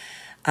shelf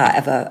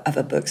of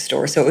a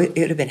bookstore. So it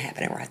would have been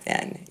happening right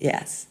then,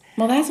 yes.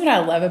 Well, that's what I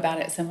love about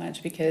it so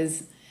much,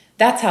 because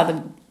that's how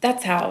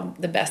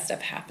the best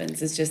stuff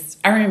happens. Is just,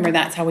 I remember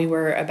that's how we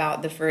were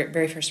about the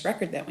very first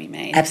record that we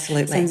made.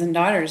 Absolutely. Sons and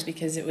Daughters,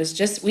 because it was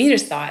just, we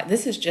just thought,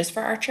 this is just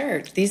for our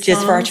church. These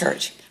just for our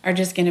church are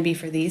just going to be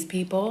for these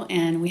people.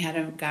 And we had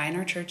a guy in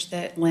our church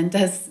that lent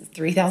us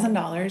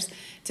 $3,000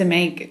 to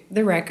make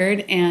the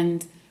record,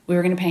 and we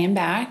were going to pay him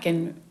back,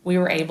 and we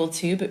were able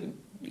to, but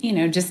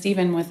just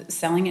even with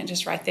selling it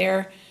just right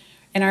there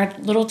in our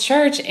little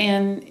church,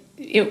 and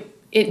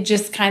it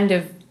just kind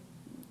of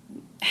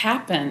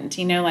happened,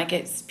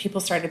 like people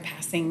started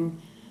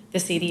passing the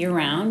CD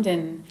around,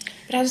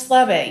 but I just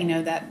love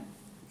it, that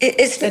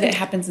it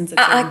happens in such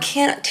I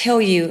can't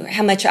tell you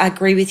how much I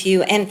agree with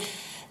you. And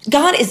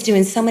God is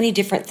doing so many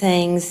different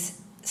things,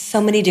 so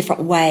many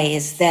different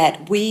ways,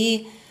 that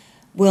I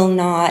will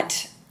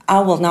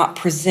not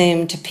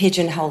presume to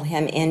pigeonhole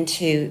him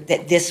into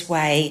that this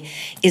way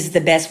is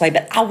the best way.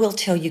 But I will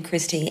tell you,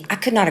 Christy, I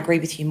could not agree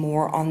with you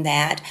more on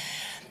that.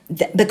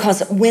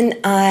 Because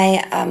when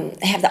I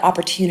have the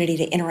opportunity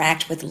to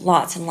interact with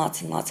lots and lots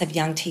and lots of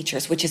young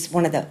teachers, which is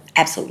one of the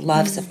absolute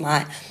loves of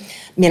my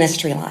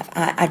ministry life,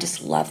 I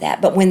just love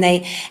that. But when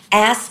they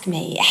ask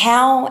me,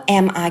 how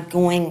am I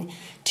going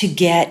to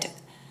get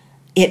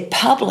it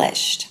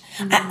published?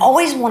 I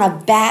always want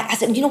to back. I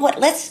said, you know what?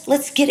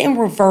 Let's get in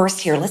reverse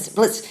here.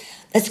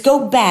 Let's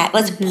go back.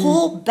 Let's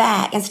pull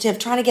back instead of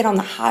trying to get on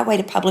the highway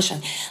to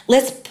publishing.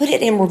 Let's put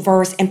it in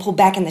reverse and pull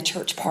back in the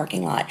church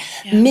parking lot.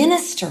 Yeah.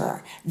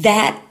 Minister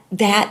that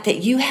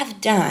you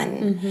have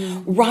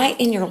done right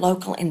in your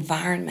local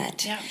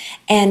environment. Yeah.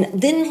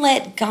 And then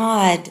let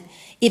God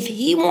if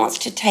he wants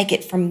to take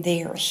it from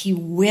there, he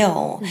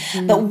will.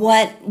 But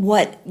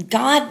what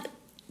God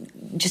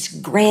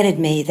just granted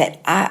me that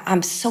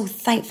I'm so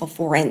thankful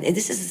for, and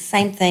this is the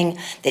same thing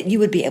that you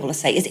would be able to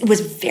say, is it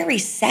was very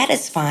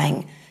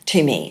satisfying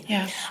to me.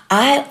 Yeah.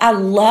 I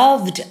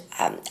loved,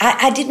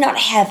 I did not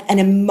have an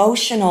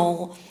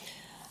emotional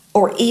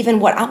or even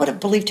what I would have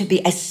believed to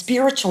be a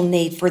spiritual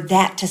need for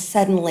that to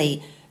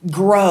suddenly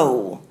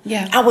grow.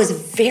 Yeah. I was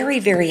very,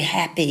 very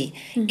happy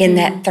in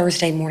that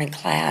Thursday morning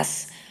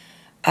class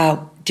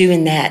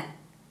doing that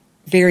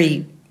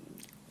very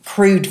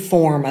crude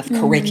form of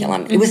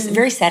curriculum. It was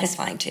very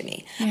satisfying to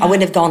me. I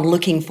wouldn't have gone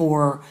looking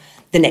for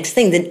the next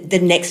thing. The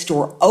next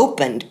door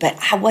opened, but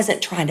I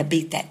wasn't trying to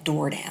beat that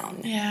door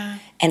down. Yeah.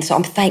 And so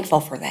I'm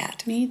thankful for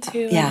that. Me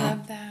too. Yeah. I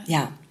love that.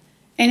 Yeah.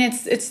 And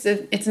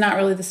it's not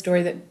really the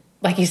story that,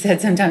 like you said,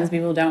 sometimes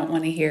people don't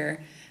want to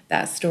hear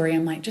that story.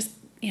 I'm like, just,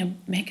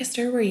 make a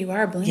stir where you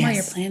are, bloom where you're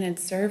Yes. planted,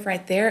 serve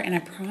right there. And I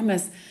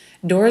promise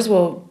doors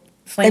will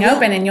fling They will.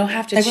 open and you'll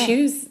have to They will.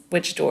 choose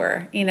which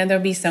door. There'll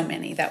be so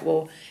many that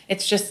will,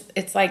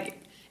 it's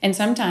like, and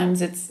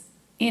sometimes it's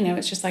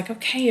just like,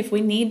 okay, if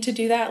we need to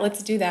do that,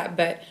 let's do that.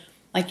 But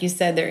like you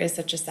said, there is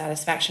such a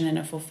satisfaction and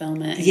a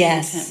fulfillment and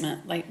Yes.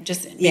 contentment, like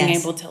just being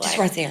Yes. able to just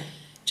right there.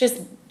 just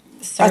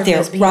serve Right there,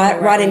 those people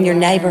right in where your you are.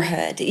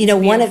 neighborhood.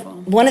 Beautiful.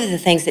 One of the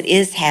things that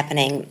is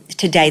happening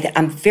today that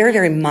I'm very,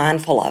 very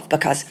mindful of,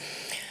 because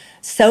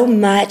so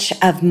much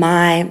of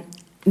my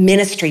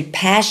ministry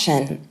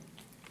passion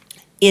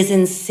is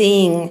in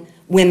seeing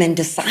women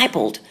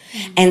discipled.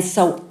 And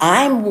so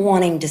I'm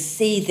wanting to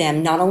see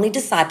them not only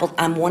discipled,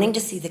 I'm wanting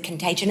to see the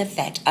contagion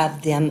effect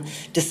of them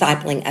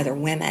discipling other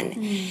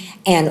women.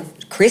 And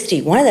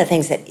Christy, one of the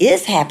things that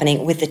is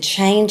happening with the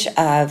change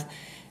of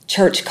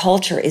church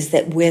culture is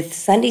that with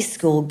Sunday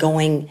school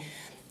going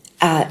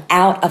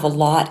out of a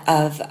lot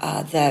of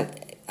the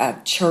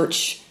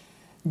church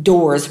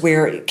doors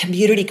where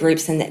community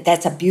groups, and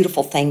that's a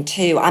beautiful thing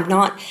too. I'm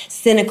not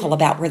cynical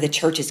about where the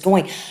church is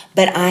going,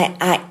 but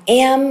I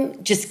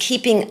am just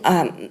keeping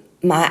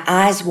my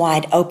eyes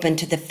wide open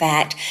to the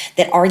fact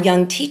that our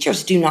young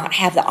teachers do not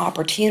have the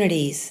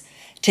opportunities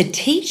to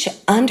teach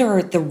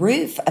under the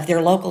roof of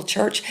their local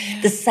church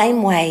the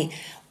same way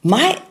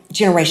my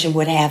generation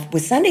would have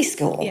with Sunday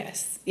school.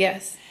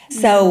 Yes.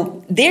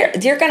 So they're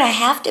going to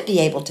have to be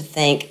able to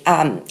think,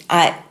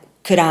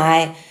 could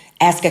I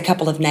ask a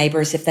couple of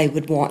neighbors if they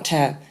would want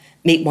to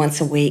meet once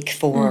a week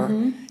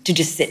to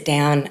just sit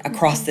down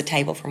across the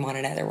table from one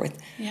another with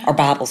our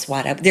Bibles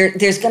wide open.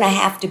 There's going to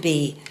have to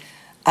be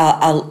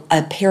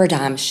a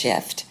paradigm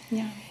shift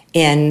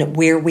in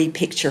where we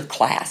picture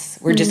class.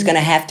 We're just going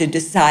to have to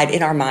decide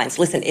in our minds,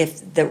 listen,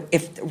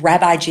 if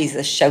Rabbi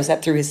Jesus shows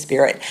up through his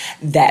Spirit,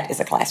 that is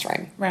a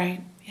classroom.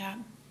 Right. Yeah.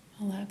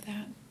 I love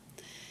that.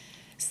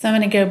 So I'm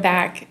going to go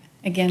back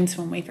again to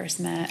when we first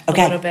met a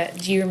little bit.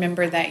 Do you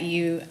remember that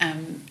you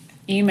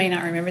may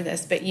not remember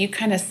this, but you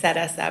kind of set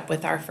us up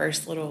with our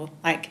first little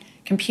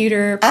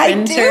computer, printer,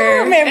 I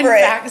do remember and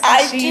it. fax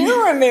I machine.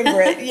 do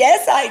remember it.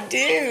 Yes, I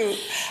do.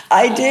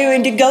 I do.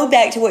 And to go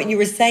back to what you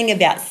were saying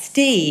about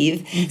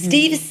Steve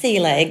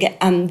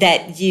Seelig,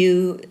 that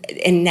you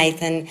and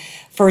Nathan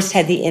first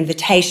had the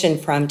invitation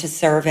from to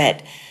serve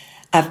at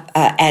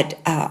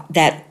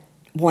that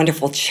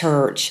wonderful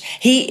church.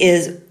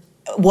 He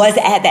was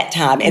at that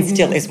time and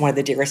still is one of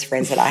the dearest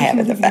friends that I have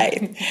in the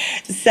faith.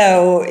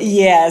 So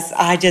yes,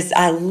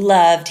 I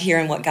loved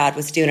hearing what God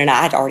was doing, and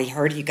I'd already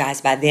heard you guys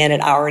by then,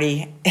 and I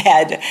already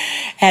had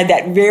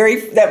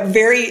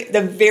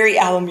the very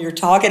album you're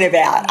talking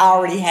about. I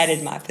already had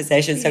in my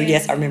possession. So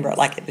yes, I remember it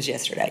like it was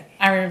yesterday.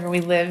 I remember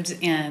we lived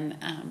in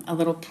a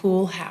little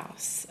pool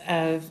house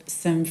of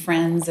some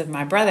friends of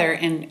my brother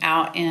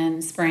out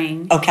in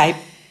Spring. Okay.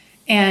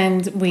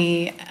 And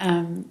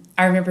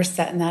I remember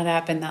setting that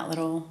up in that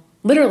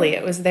literally,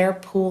 it was their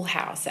pool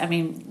house. I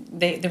mean,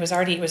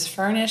 it was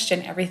furnished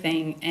and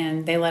everything,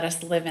 and they let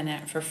us live in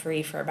it for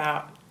free for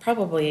about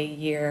probably a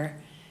year.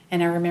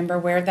 And I remember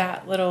where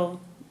that little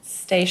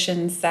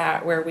station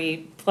sat, where we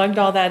plugged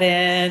all that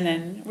in,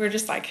 and we're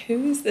just like,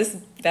 who's this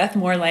Beth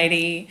Moore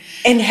lady?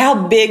 And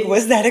how big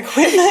was that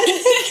equipment?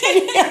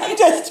 I'm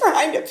just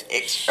trying to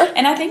picture.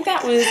 And I think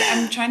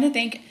I'm trying to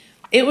think,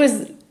 it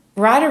was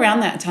right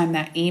around that time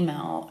that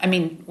email,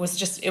 it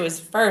was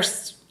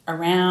first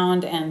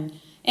around, and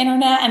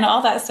internet and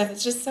all that stuff.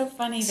 It's just so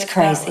funny. It's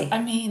crazy.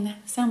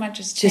 So much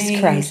has changed.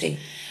 Just crazy.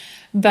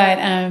 But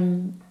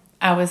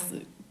I was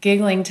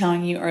giggling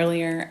telling you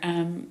earlier,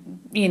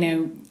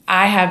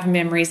 I have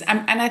memories.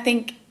 And I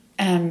think,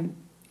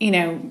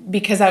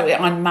 because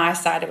on my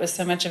side, it was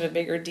so much of a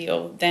bigger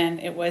deal than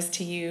it was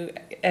to you,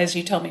 as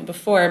you told me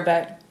before.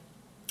 But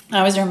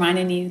I was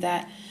reminding you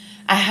that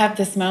I have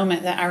this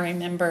moment that I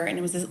remember, and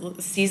it was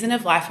a season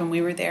of life when we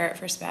were there at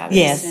First Baptist.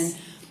 Yes.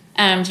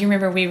 And do you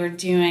remember we were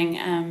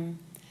doing,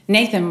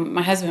 Nathan,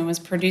 my husband, was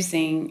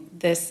producing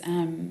this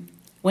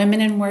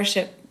Women in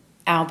Worship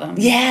album.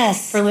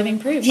 Yes. For Living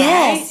Proof,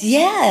 yes, right?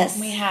 Yes.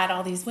 We had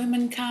all these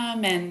women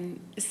come and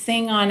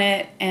sing on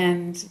it,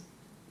 and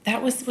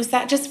that was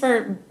that just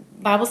for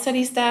Bible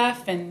study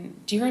stuff.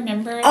 And do you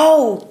remember?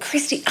 Oh,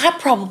 Christy, I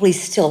probably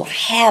still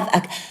have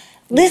a.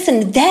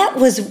 Listen, that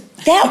was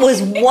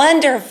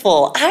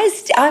wonderful.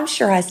 I'm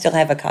sure I still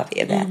have a copy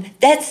of that.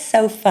 That's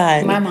so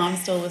fun. My mom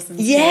still listens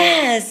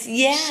Yes, to it.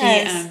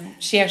 yes.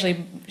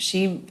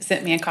 She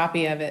sent me a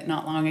copy of it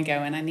not long ago,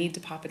 and I need to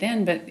pop it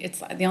in, but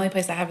it's the only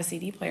place I have a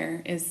CD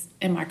player is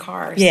in my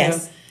car.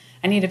 Yes. So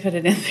I need to put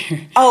it in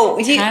there. Oh,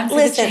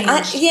 listen.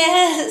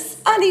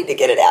 I need to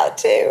get it out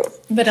too.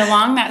 But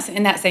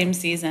in that same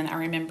season, I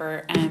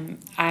remember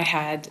I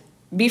had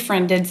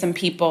befriended some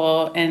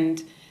people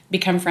and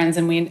become friends,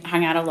 and we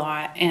hung out a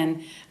lot.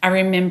 And I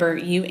remember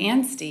you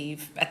and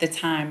Steve at the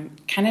time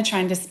kind of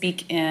trying to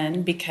speak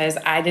in because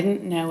I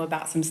didn't know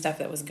about some stuff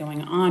that was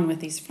going on with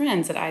these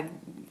friends that I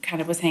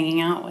kind of was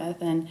hanging out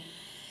with.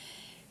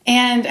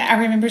 And I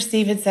remember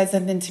Steve had said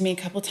something to me a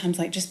couple times,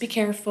 like, just be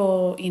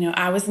careful. You know,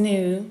 I was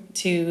new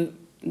to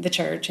the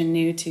church and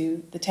new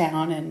to the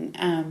town,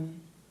 and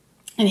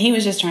he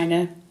was just trying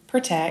to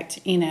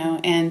protect, you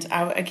know. And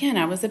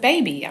I was a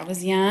baby. I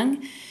was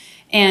young,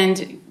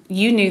 and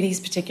you knew these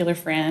particular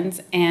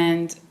friends,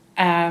 and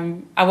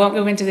I won't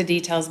go into the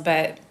details,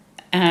 but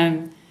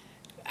I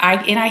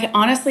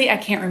honestly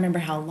can't remember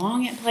how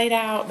long it played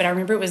out, but I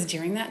remember it was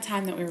during that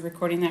time that we were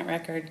recording that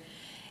record,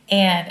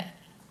 and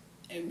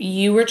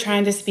you were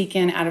trying to speak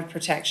in out of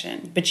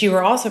protection, but you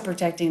were also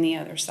protecting the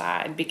other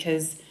side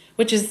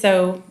which is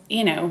so,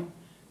 you know,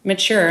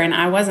 mature, and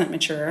I wasn't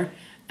mature,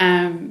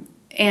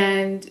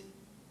 and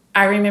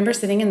I remember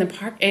sitting in the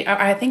park.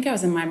 I think I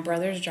was in my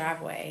brother's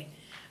driveway.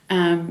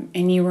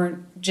 And you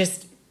were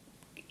just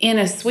in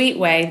a sweet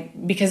way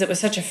because it was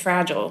such a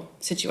fragile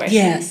situation.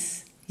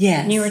 Yes,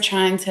 yes. And you were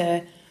trying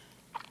to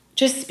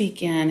just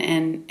speak in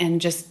and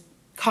just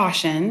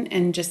caution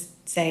and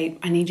just say,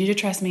 I need you to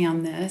trust me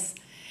on this.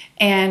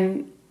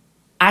 And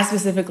I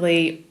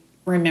specifically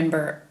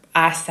remember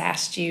I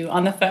sassed you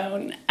on the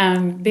phone,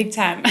 big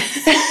time.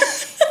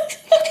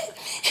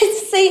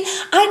 See,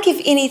 I'd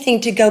give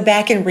anything to go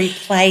back and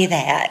replay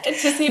that To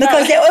see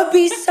because it would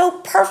be so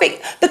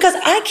perfect. Because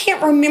I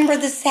can't remember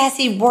the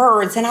sassy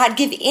words, and I'd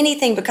give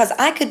anything because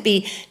I could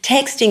be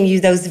texting you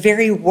those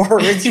very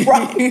words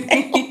right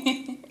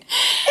now.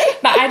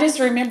 But I just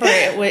remember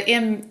it was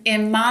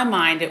in my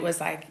mind. It was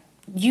like,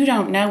 you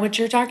don't know what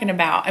you're talking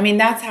about. I mean,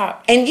 that's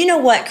how. And you know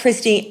what,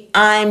 Christy?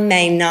 I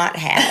may not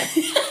have.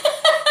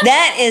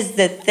 That is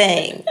the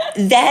thing.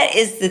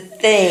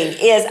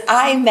 Is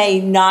I may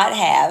not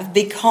have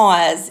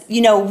because,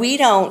 you know,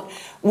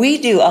 we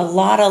do a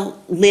lot of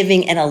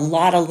living and a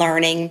lot of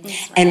learning,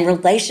 and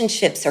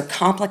relationships are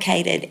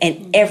complicated,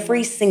 and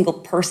every single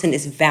person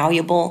is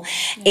valuable.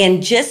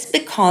 And just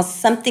because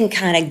something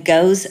kind of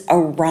goes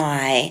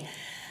awry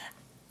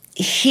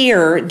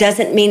here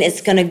doesn't mean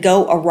it's going to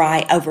go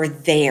awry over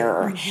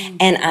there.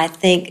 And I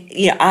think,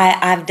 you know,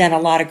 I've done a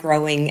lot of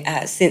growing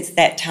since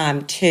that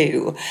time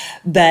too.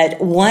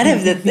 But one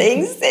of the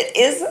things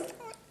that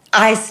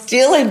I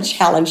still am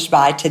challenged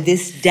by to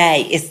this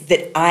day is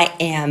that I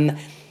am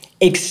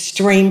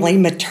extremely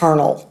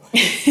maternal.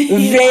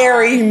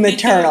 Very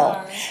maternal.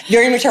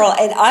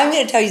 And I'm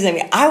going to tell you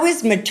something. I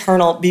was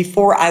maternal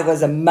before I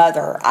was a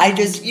mother. I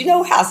just, you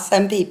know how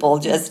some people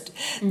just,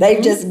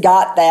 they've just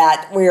got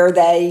that where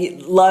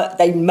they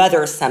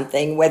mother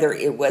something, whether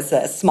it was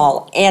a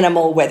small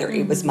animal, whether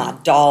it was my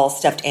doll,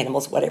 stuffed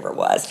animals, whatever it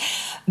was.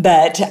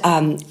 But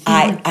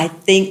I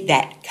think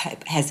that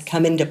has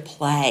come into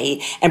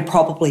play and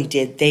probably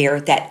did there,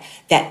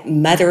 that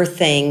mother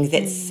thing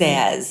that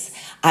says,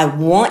 I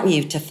want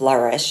you to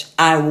flourish.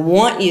 I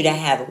want you to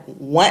have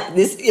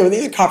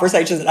these are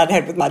conversations that I've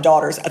had with my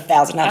daughters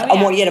 1,000 times. Oh, yeah.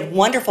 I want you to have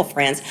wonderful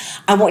friends.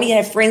 I want you to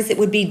have friends that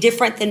would be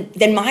different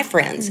than my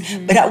friends.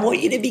 But I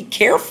want you to be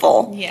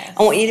careful. Yes.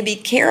 I want you to be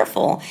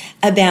careful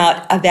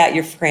about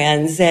your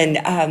friends.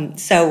 And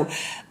so,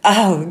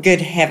 oh,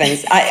 good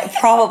heavens.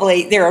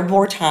 There are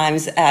more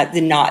times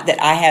than not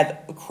that I have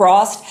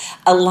crossed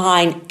a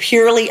line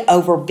purely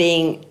over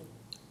being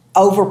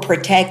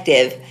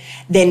overprotective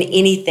than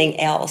anything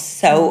else.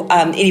 So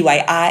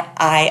anyway,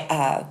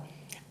 I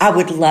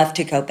would love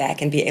to go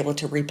back and be able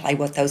to replay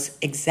what those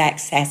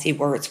exact sassy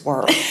words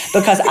were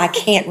because I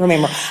can't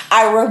remember.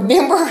 I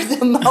remember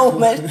the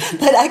moment,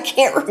 but I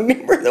can't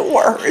remember the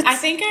words. I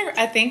think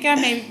I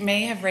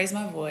may have raised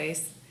my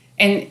voice,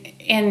 and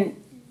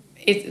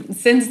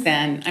since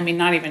then, I mean,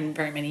 not even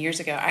very many years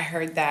ago, I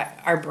heard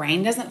that our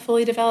brain doesn't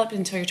fully develop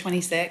until you're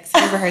 26.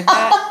 Have you ever heard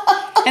that?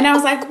 And I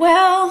was like,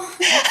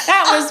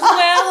 that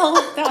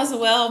was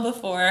well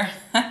before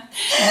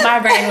my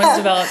brain was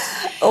developed.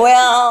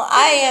 Well,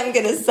 I am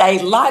going to say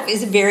life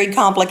is very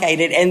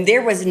complicated, and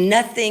there was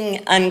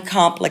nothing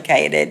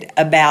uncomplicated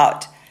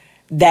about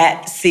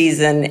that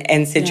season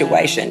and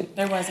situation. No,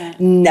 there wasn't.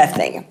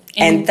 Nothing.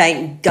 And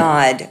thank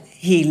God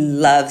he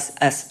loves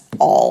us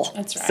all.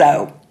 That's right.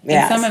 So,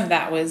 yes. And some of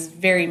that was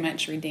very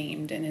much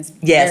redeemed and is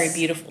very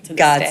beautiful to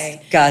this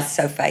day. God's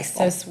so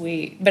faithful. So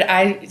sweet.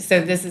 But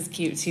so this is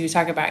cute. So you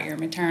talk about your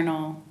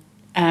maternal,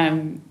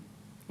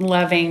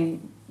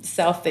 loving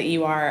self that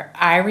you are.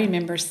 I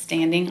remember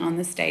standing on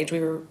the stage. We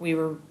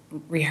were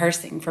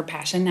rehearsing for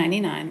Passion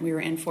 99. We were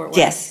in Fort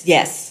Worth.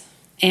 Yes.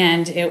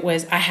 And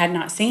I had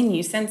not seen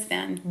you since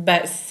then.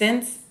 But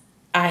since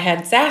I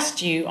had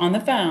sassed you on the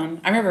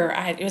phone, I remember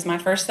it was my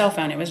first cell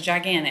phone. It was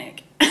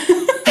gigantic.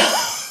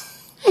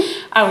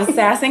 I was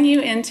sassing you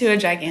into a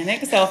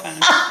gigantic cell phone.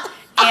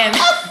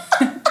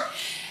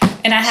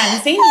 And I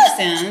hadn't seen you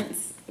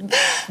since.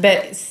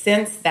 But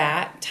since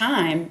that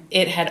time,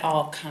 it had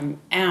all come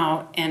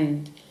out.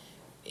 And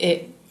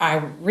I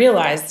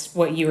realized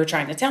what you were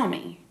trying to tell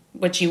me,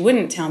 which you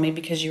wouldn't tell me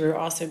because you were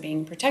also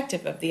being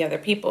protective of the other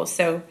people.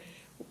 So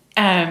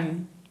I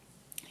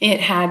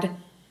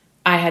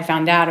had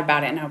found out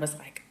about it, and I was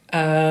like,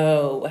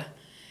 oh.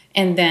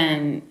 And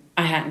then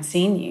I hadn't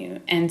seen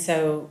you. And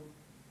so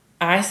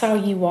I saw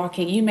you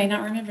walking. You may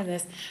not remember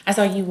this. I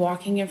saw you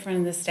walking in front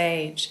of the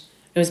stage.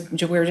 We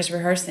were just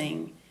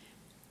rehearsing.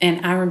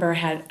 And I remember I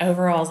had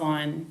overalls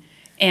on.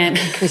 And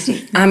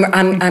Christy,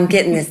 I'm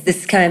getting this.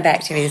 This is coming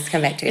back to me.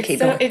 Keep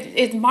so going.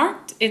 it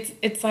marked.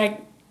 It's like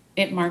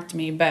it marked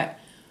me. But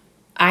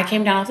I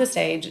came down off the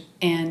stage,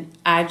 and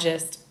I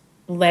just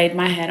laid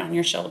my head on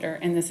your shoulder.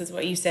 And this is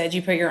what you said.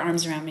 You put your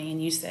arms around me,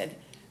 and you said,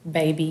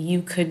 "Baby,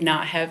 you could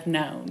not have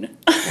known."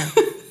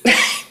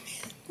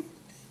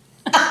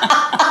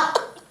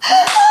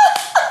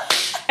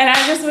 And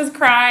I just was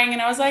crying,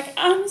 and I was like,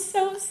 "I'm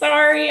so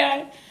sorry.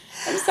 I'm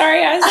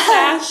sorry I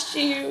sassed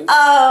you."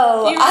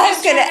 Oh, You were I was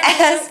just going to trying to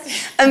ask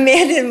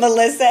Amanda and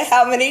Melissa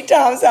how many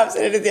times I've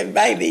said to them,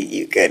 "Baby,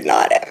 you could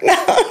not have known."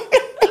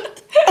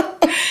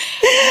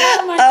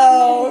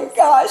 Oh,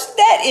 gosh,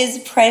 that is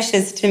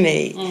precious to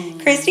me.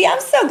 Christy,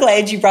 I'm so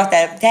glad you brought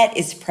that up. That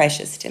is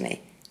precious to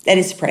me.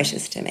 And so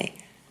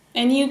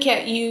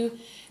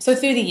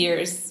through the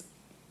years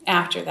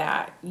after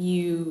that,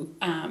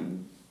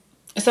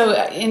 so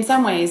in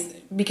some ways,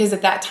 because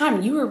at that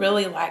time you were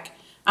really like,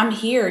 I'm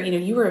here,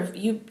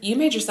 you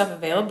made yourself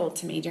available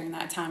to me during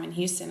that time in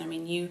Houston. I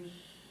mean, you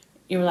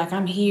were like,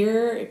 I'm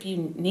here if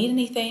you need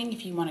anything,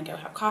 if you want to go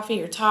have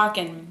coffee or talk.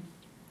 And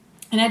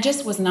I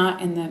just was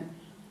not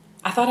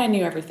I thought I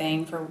knew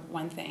everything, for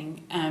one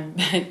thing.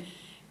 And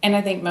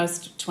I think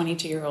most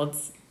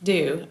 22-year-olds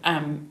do.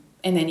 And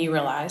then you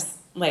realize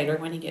later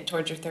when you get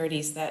towards your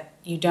 30s that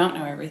you don't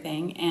know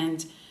everything.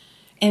 And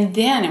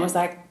then it was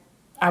like,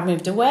 I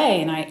moved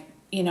away, and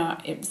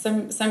in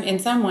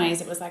some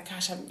ways it was like,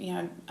 gosh,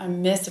 I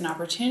missed an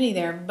opportunity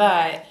there.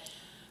 But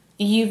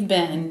you've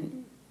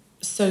been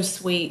so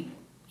sweet,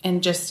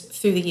 and just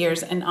through the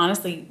years, and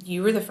honestly,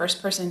 you were the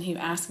first person who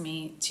asked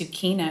me to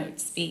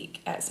keynote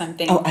speak at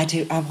something. Oh, I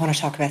do. I want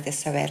to talk about this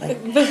so badly.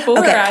 Before,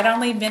 okay. I'd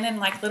only been in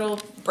like little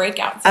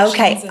breakout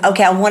sessions.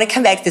 Okay. I want to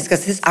come back to this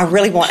because I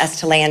really want us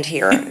to land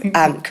here,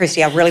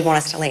 Christy. I really want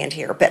us to land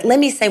here. But let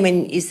me say,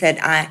 when you said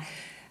I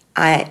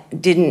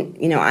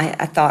didn't,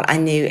 I thought I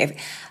knew.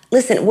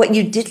 Listen, what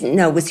you didn't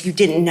know was you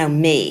didn't know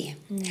me.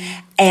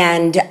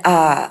 And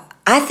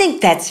I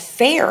think that's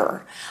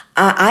fair.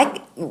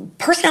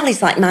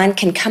 Personalities like mine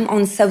can come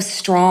on so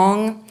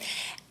strong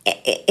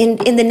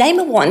in the name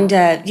of wanting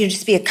to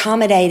just be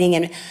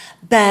accommodating.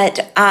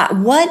 But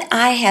what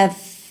I have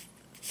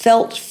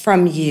felt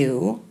from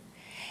you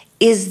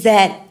is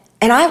that,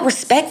 and I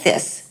respect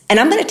this, and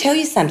I'm going to tell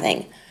you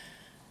something.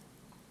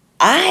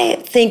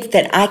 I think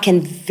that I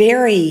can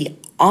very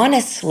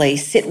honestly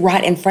sit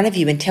right in front of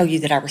you and tell you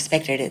that I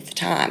respected it at the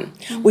time,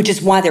 which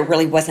is why there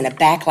really wasn't a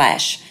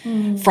backlash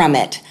from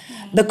it.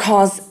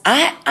 Because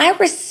I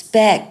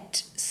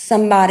respect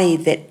somebody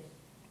that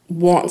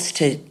wants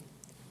to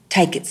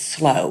take it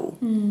slow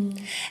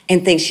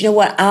and thinks, you know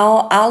what,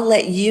 I'll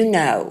let you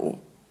know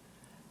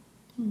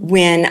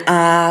when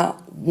I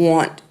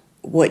want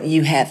what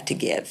you have to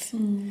give.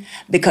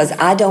 Because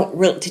I don't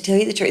really, to tell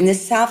you the truth, and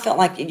this is how I felt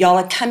like y'all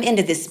had come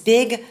into this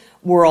big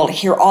world,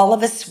 here all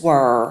of us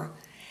were,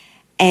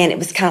 and it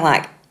was kind of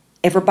like,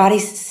 everybody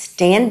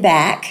stand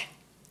back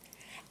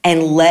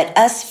and let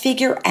us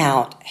figure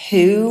out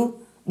who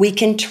we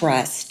can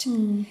trust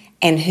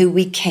and who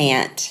we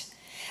can't.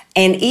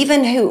 And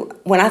even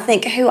when I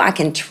think who I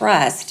can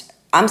trust,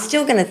 I'm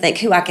still going to think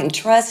who I can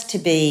trust to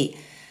be,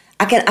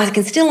 I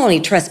can still only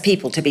trust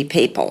people to be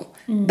people,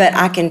 but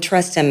I can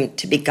trust them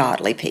to be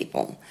godly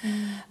people.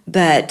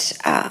 But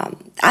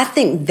I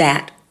think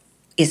that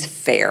is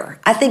fair.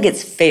 I think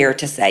it's fair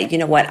to say, you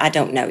know what, I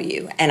don't know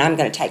you, and I'm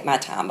going to take my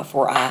time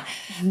before I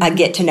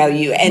get to know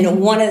you.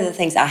 And one of the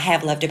things I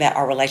have loved about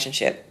our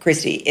relationship,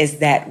 Christy, is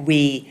that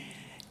we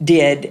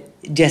did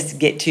just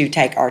get to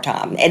take our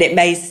time. And it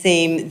may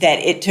seem that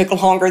it took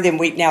longer than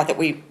now that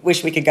we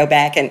wish we could go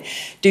back and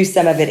do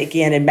some of it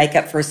again and make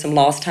up for some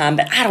lost time.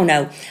 But I don't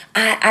know.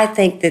 I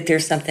think that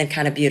there's something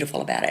kind of beautiful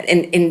about it.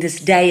 And in this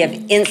day of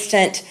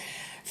instant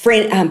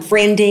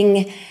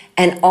friending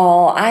and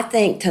all, I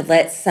think to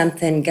let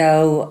something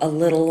go a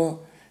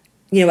little,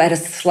 at a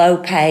slow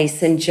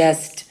pace and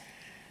just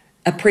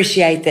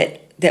appreciate that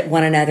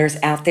one another's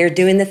out there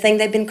doing the thing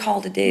they've been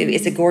called to do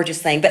is a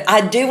gorgeous thing. But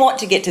I do want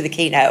to get to the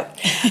keynote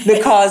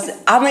because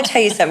I'm going to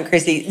tell you something,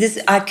 Chrissy. This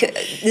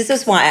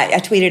is why I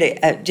tweeted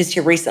it just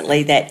here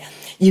recently that,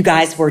 you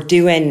guys were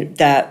doing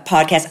the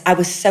podcast, I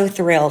was so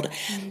thrilled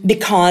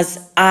because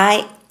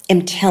I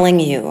am telling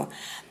you,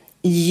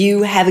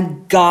 you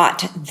have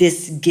got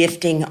this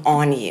gifting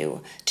on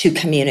you to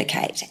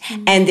communicate.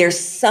 And there's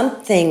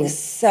something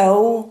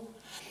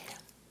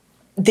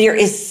there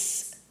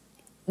is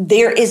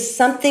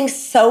something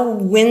so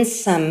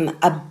winsome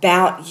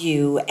about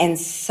you and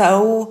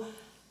so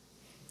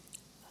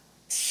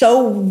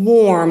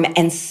warm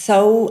and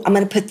so, I'm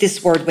going to put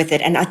this word with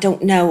it, and I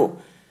don't know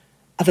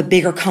of a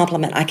bigger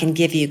compliment I can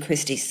give you,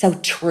 Christy. So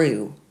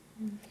true.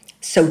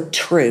 So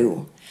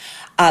true.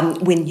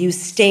 When you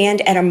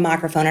stand at a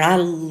microphone, and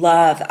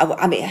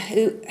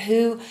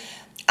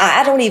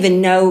I don't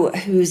even know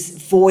whose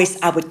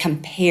voice I would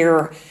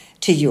compare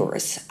to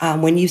yours.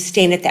 When you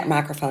stand at that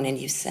microphone and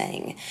you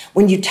sing,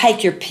 when you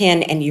take your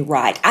pen and you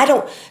write,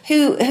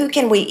 who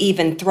can we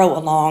even throw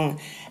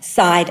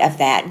alongside of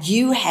that?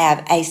 You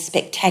have a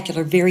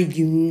spectacular, very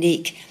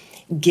unique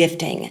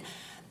gifting.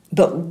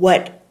 But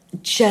what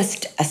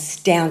just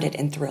astounded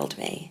and thrilled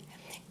me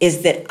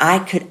is that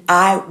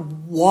I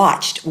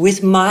watched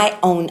with my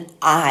own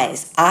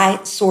eyes,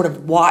 I sort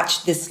of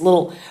watched this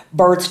little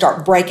bird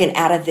start breaking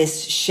out of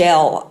this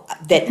shell,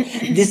 that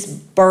this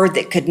bird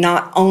that could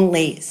not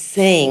only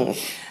sing,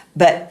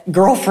 but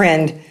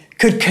girlfriend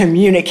could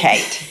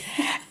communicate.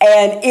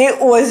 And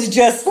it was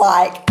just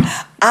like,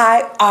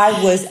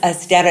 I was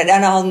astounded,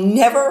 and I'll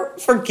never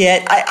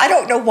forget. I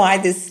don't know why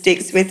this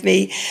sticks with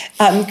me.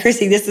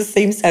 Chrissy, this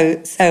seems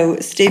so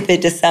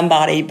stupid to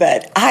somebody,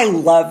 but I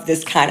love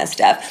this kind of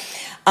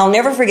stuff. I'll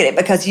never forget it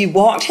because you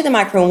walked to the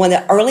microphone. One of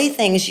the early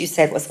things you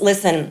said was,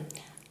 listen,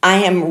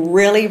 I am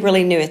really,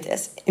 really new at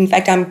this. In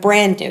fact, I'm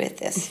brand new at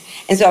this.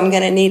 And so I'm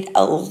going to need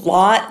a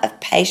lot of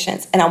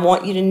patience. And I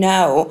want you to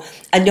know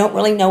I don't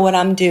really know what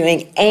I'm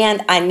doing.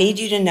 And I need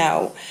you to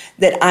know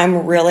that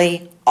I'm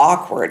really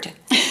awkward.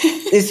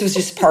 This was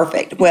just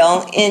perfect.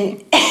 Well,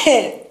 and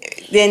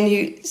then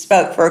you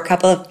spoke for a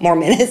couple of more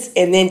minutes,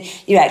 and then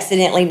you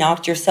accidentally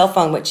knocked your cell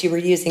phone, which you were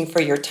using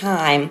for your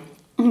time.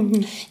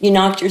 You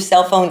knocked your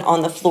cell phone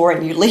on the floor,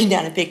 and you leaned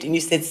down and picked it, and you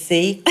said,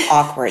 see,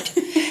 awkward.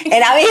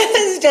 And I mean,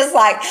 it was just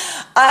like,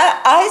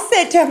 I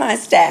said to my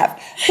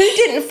staff, who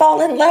didn't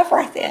fall in love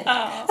right then?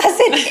 Oh. I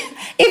said,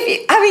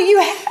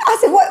 I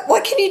said,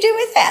 what can you do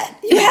with that?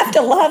 You have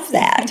to love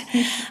that.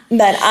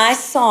 But I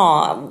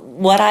saw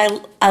what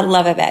I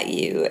love about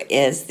you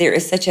is there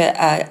is such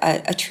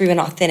a true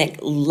and authentic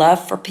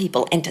love for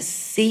people, and to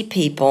see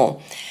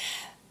people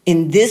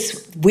in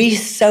this, we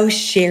so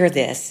share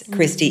this,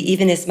 Christy,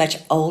 even as much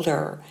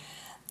older.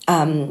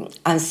 I'm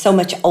so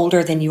much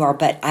older than you are,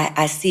 but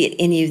I see it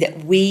in you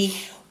that we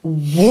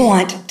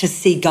want to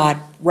see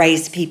God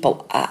raise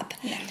people up.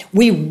 Yeah.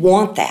 We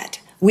want that.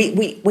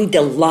 We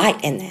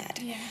delight in that.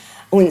 Yeah.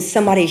 When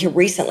somebody here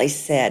recently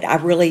said, I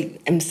really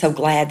am so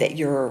glad that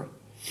you're,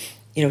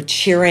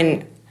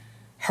 cheering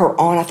her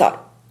on, I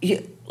thought,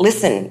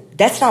 listen,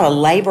 that's not a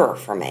labor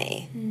for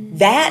me.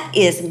 That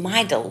is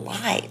my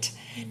delight.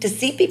 To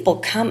see people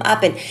come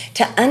up and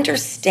to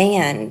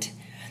understand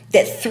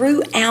that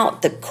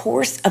throughout the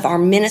course of our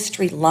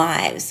ministry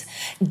lives,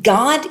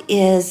 God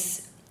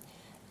is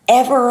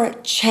ever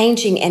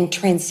changing and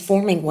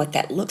transforming what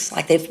that looks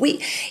like.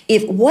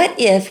 What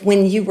if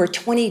when you were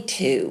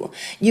 22,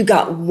 you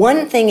got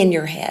one thing in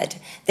your head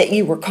that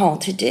you were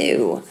called to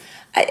do,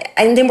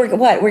 and then we're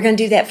going to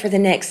do that for the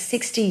next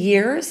 60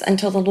 years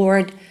until the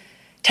Lord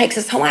takes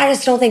us home? I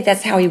just don't think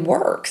that's how he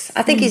works.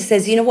 I think he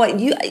says, you know what,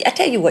 I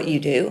tell you what you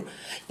do.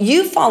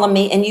 You follow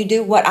me and you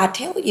do what I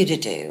tell you to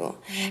do.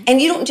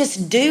 And you don't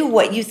just do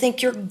what you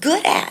think you're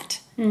good at.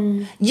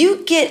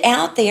 You get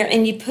out there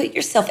and you put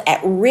yourself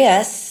at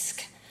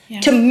risk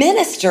to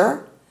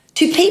minister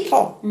to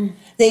people.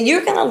 Then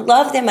you're going to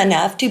love them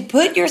enough to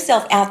put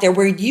yourself out there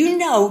where you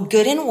know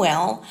good and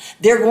well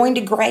they're going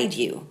to grade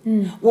you.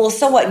 Well,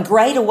 so what?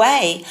 Grade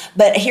away.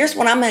 But here's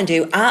what I'm going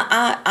to do.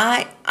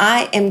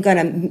 I'm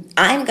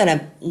going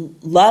to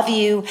love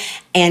you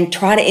and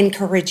try to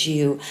encourage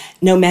you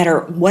no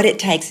matter what it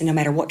takes and no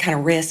matter what kind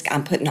of risk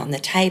I'm putting on the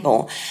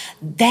table.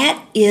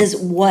 That is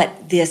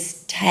what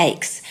this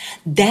takes.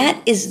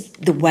 That is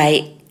the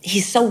way.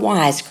 He's so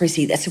wise,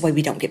 Chrissy. That's the way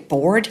we don't get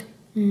bored.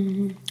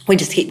 We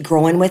just keep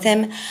growing with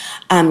him.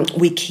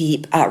 We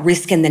keep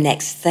risking the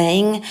next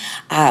thing.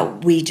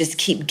 We just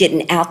keep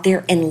getting out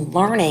there and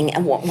learning.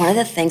 And one of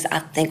the things I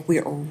think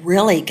we're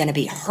really going to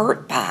be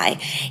hurt by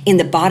in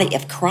the body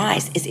of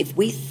Christ is if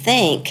we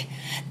think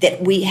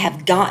that we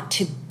have got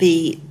to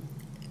be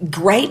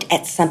great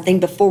at something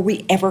before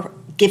we ever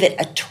give it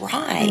a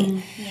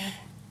try.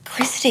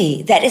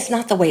 Christy, that is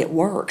not the way it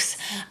works.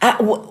 I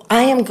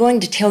am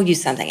going to tell you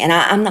something, and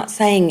I'm not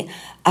saying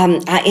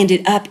I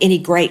ended up any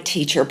great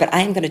teacher, but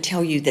I am going to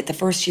tell you that the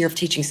first year of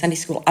teaching Sunday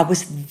school, I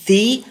was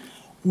the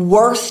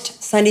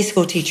worst Sunday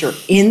school teacher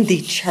in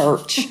the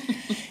church.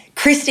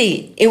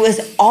 Christy, it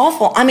was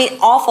awful. I mean,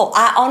 awful.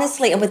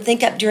 I would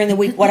think up during the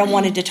week what I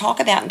wanted to talk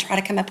about and try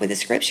to come up with a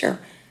scripture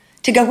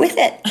to go with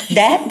it.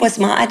 That was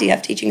my idea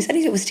of teaching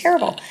Sunday. It was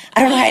terrible.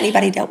 I don't know how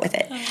anybody dealt with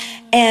it.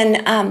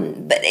 And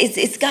but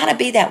it's got to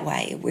be that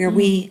way where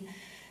we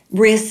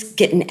risk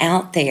getting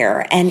out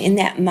there. And in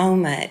that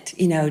moment,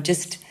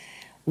 just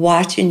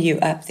watching you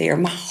up there,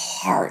 my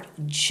heart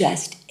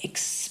just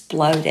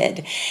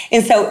exploded.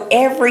 And so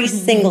every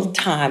single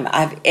time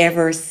I've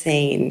ever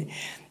seen,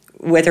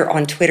 whether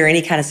on Twitter,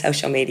 any kind of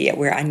social media,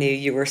 where I knew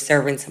you were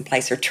serving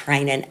someplace or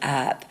training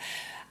up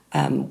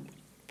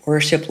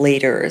worship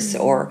leaders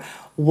or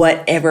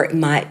whatever it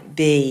might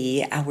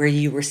be, where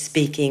you were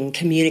speaking,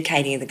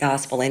 communicating the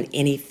gospel in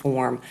any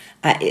form,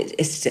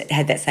 it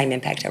had that same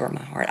impact over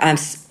my heart.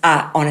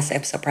 Honestly,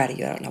 I'm so proud of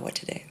you. I don't know what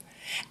to do.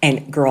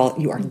 And girl,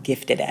 you are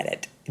gifted at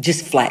it.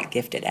 Just flat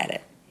gifted at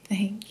it.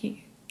 Thank you.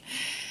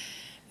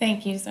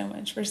 Thank you so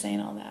much for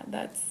saying all that.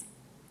 That's,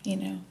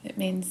 it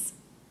means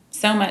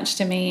so much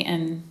to me,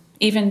 and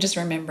even just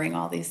remembering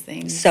all these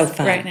things. So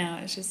fun. Right now,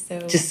 it's just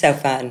so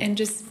fun. And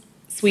just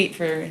sweet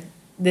for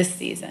this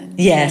season.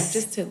 Yes.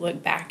 Just to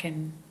look back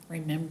and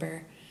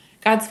remember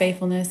God's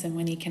faithfulness and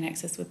when he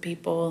connects us with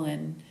people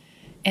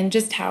and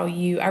just how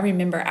I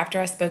remember after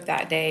I spoke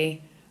that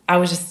day,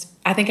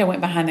 I think I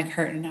went behind the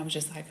curtain and I was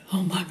just like,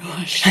 oh my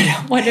gosh,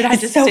 what did I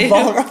just do? It's so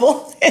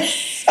vulnerable.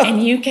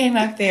 And you came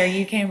up there,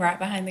 you came right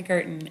behind the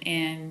curtain,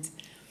 and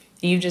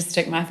you just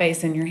took my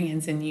face in your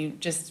hands and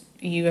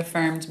you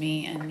affirmed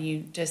me, and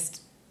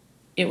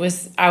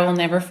I will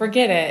never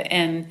forget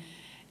it.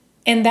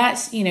 And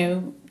that's,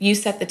 you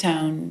set the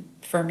tone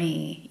for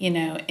me,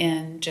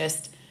 and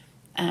just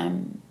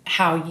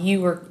how you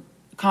were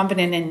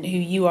confident in who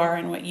you are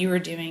and what you were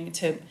doing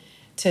to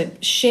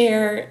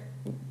share,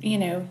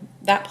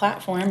 that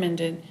platform and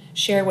to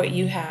share what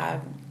you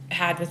have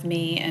had with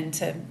me and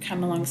to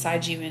come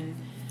alongside you in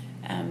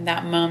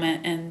that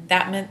moment. And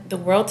that meant the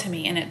world to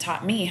me, and it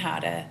taught me how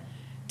to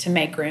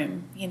make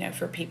room,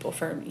 for people,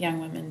 for young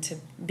women to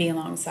be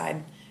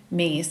alongside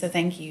me. So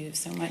thank you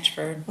so much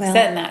for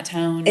setting that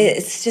tone.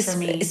 For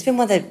me. It's been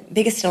one of the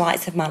biggest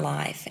delights of my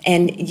life.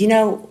 And,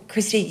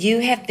 Christy, you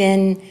have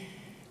been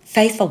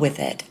faithful with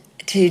it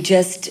to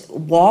just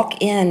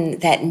walk in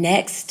that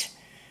next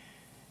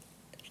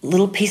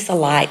little piece of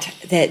light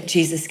that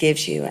Jesus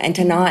gives you, and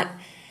to not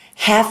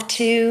have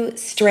to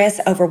stress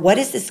over what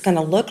is this going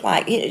to look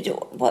like.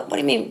 What do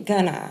you mean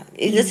gonna?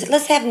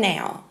 Let's have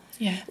now.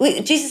 Yeah.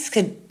 Jesus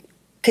could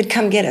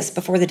come get us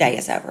before the day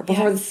is over,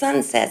 before the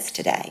sun sets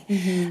today.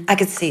 Mm-hmm. I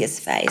could see his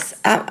face.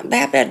 How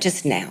about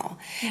just now?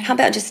 Yeah. How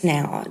about just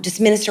now? Just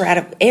minister out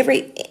of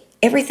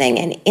everything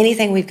and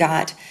anything we've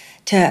got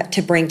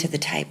to bring to the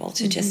table,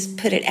 to just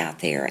put it out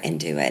there and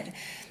do it.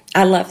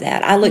 I love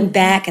that. I look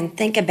back and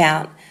think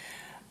about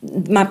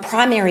my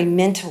primary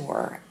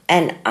mentor,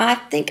 and I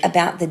think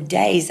about the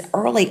days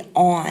early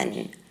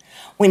on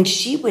when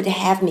she would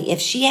have me, if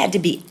she had to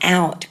be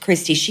out,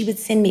 Christy, she would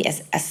send me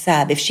a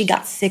sub if she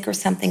got sick or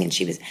something, and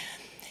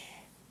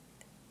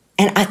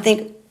I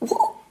think,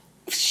 well,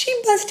 she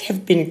must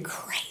have been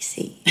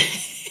crazy.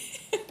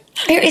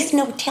 There is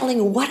no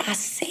telling what I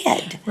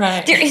said.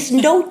 Right. There is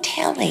no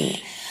telling.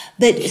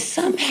 But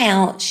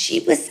somehow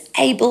she was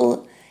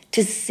able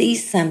to see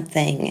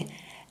something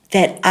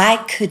that I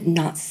could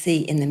not see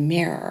in the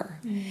mirror.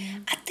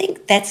 I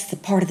think that's the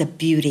part of the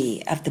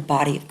beauty of the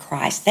body of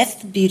Christ. That's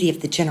the beauty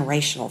of the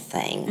generational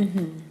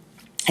thing,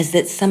 is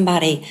that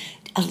somebody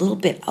a little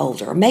bit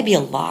older, or maybe a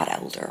lot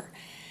older,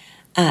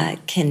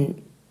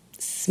 can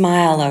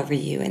smile over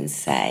you and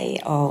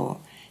say, oh,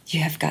 you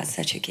have got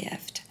such a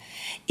gift.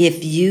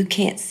 If you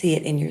can't see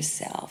it in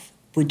yourself,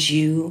 would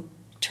you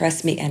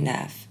trust me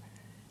enough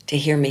to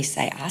hear me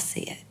say, I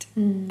see it.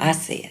 I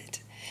see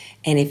it.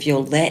 And if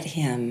you'll let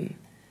him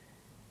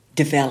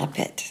develop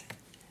it,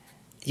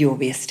 you will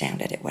be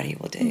astounded at what he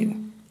will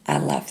do. I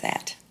love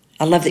that.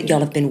 I love that y'all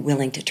have been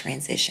willing to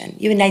transition.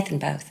 You and Nathan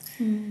both.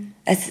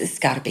 It's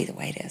got to be the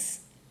way it is.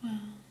 Wow.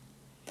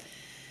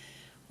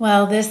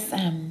 Well, this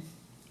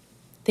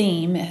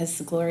theme is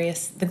the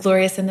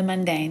glorious and the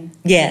mundane.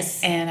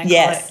 Yes. And I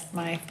call it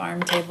my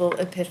farm table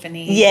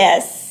epiphany.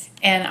 Yes.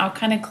 And I'll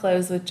kind of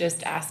close with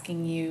just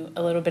asking you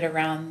a little bit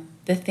around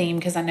the theme,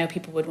 because I know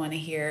people would want to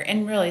hear,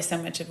 and really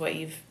so much of what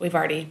we've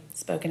already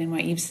spoken and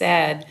what you've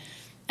said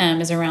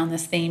is around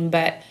this theme.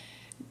 But,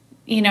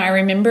 I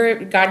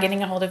remember God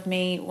getting a hold of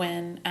me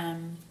when,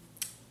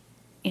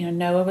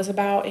 Noah was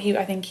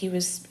I think he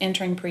was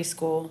entering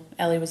preschool.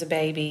 Ellie was a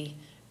baby.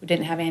 We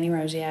didn't have Annie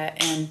Rose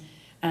yet.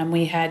 And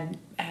we had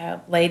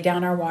laid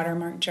down our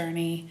watermark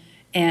journey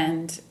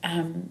and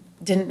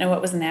didn't know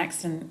what was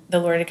next. And the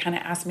Lord had kind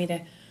of asked me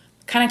to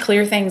kind of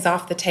clear things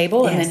off the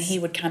table, and then he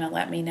would kind of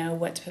let me know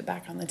what to put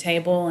back on the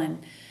table.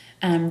 And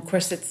of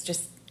course, it's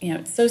just,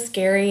 it's so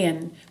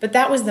scary. But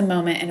that was the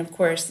moment. And of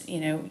course,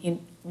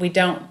 we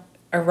don't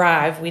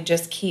arrive. We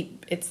just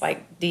keep, it's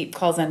like deep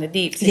calls unto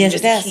deep. So yes, you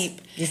just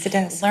keep it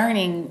does.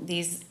 Learning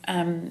these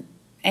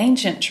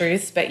ancient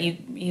truths, but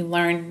you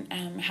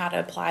learn how to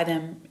apply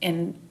them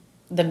in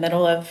the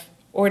middle of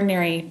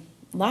ordinary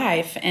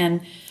life.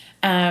 And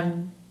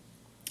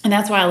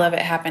that's why I love it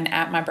happened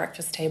at my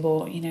breakfast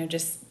table,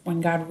 just when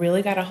God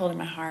really got a hold of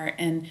my heart.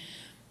 And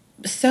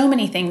so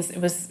many things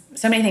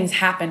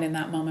happened in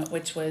that moment,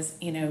 which was,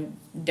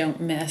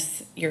 don't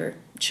miss your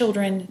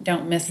children,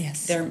 don't miss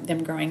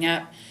them growing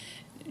up.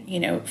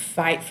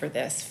 fight for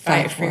this,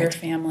 Fight fight for for your it.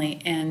 family.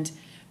 And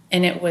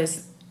it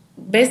was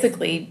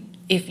basically,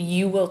 if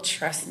you will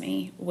trust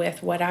me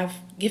with what I've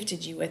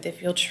gifted you with,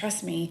 if you'll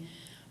trust me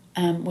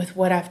with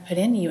what I've put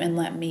in you and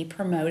let me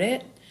promote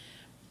it,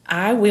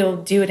 I will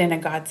do it in a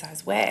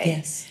God-sized way.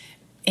 Yes.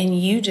 And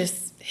you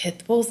just hit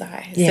the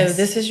bullseye. Yes. So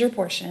this is your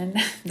portion,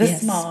 the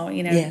Yes. small,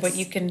 Yes. what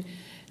you can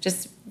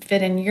just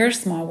fit in your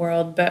small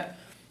world. But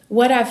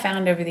what I've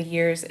found over the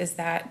years is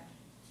that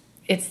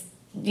it's,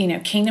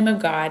 kingdom of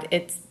God,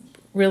 it's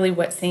really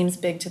what seems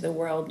big to the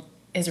world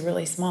is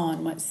really small,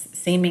 and what's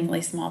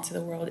seemingly small to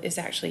the world is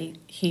actually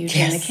huge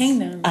in the Yes.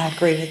 kingdom. I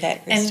agree with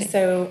that, Christy. And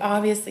so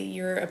obviously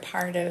you're a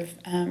part of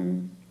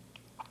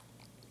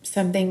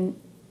something,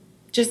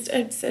 just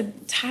a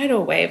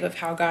tidal wave of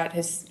how God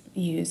has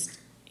used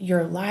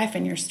your life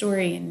and your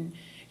story and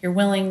your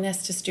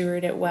willingness to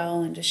steward it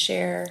well and to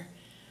share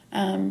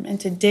and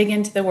to dig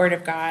into the Word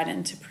of God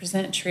and to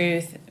present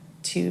truth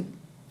to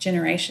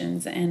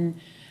generations.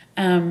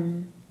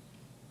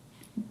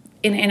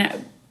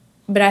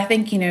 But I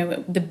think,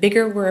 the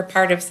bigger we're a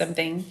part of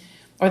something,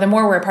 or the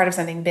more we're a part of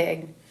something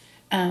big,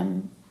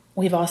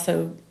 we've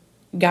also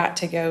got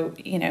to go,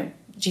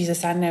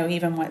 Jesus, I know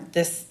even what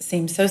this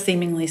seems so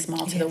seemingly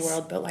small to the Yes.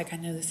 world, but I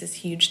know this is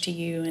huge to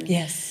you. And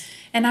Yes.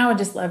 and I would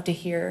just love to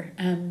hear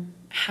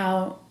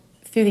how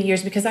through the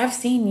years, because I've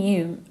seen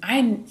you,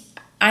 I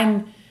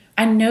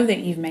know that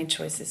you've made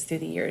choices through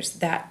the years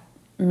that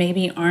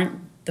maybe aren't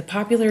the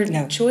popular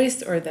No.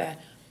 choice, or that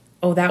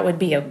would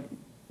be a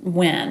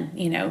win,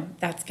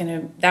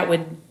 that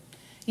would,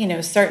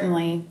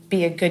 certainly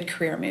be a good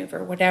career move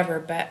or whatever.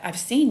 But I've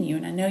seen you,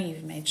 and I know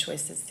you've made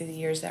choices through the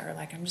years that are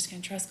I'm just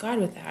going to trust God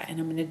with that, and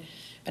I'm going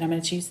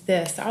to choose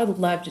this. So I would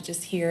love to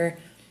just hear,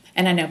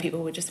 and I know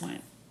people would just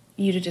want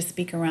you to just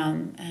speak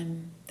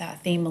around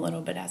that theme a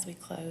little bit as we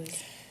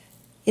close.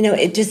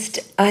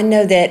 I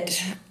know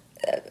that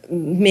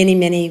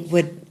many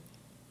would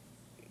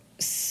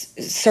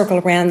circle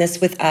around this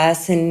with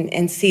us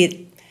and see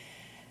it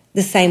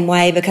the same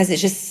way, because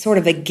it's just sort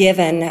of a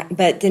given,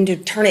 but then to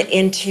turn it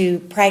into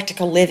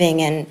practical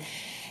living and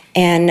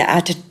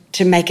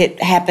to make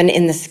it happen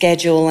in the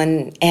schedule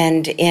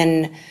and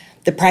in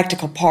the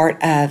practical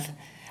part of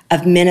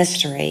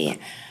ministry,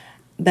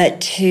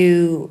 but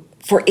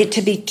for it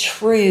to be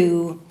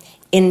true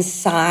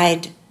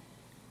inside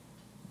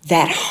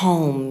that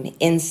home,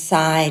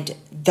 inside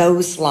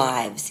those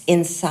lives,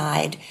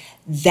 inside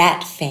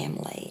that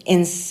family,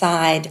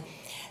 inside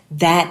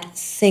that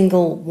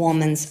single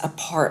woman's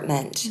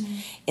apartment,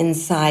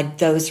 inside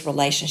those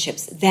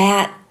relationships,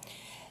 that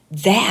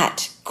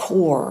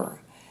core,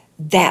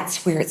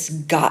 that's where it's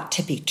got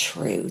to be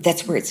true.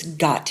 That's where it's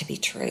got to be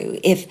true.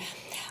 If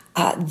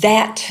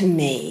that, to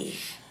me,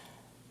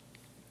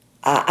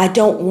 I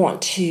don't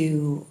want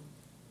to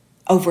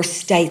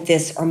overstate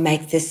this or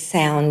make this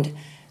sound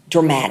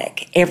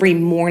dramatic. Every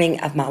morning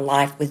of my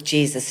life with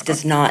Jesus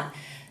does not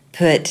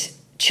put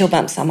chill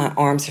bumps on my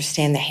arms or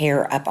stand the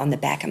hair up on the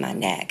back of my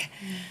neck.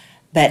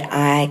 But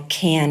I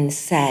can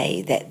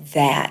say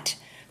that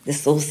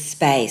this little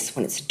space,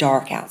 when it's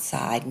dark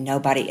outside,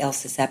 nobody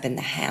else is up in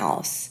the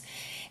house,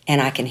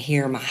 and I can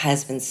hear my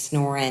husband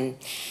snoring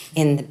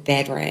in the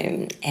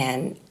bedroom,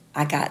 and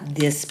I got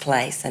this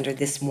place under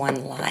this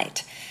one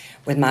light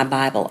with my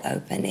Bible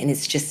open, and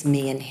it's just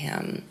me and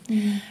him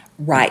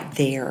right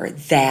there.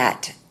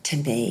 That, to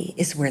me,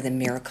 is where the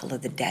miracle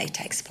of the day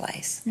takes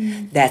place.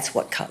 That's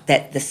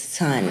that the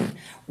sun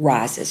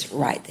rises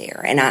right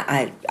there. And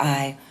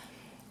I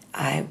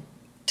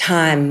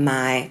time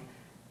my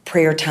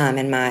prayer time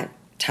and my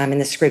time in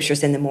the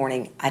scriptures in the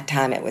morning, I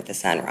time it with the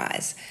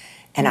sunrise.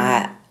 And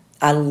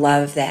I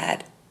love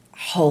that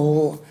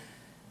whole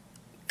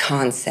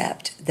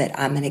concept that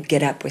I'm going to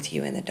get up with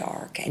you in the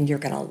dark, and you're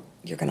going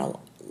to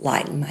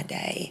lighten my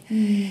day.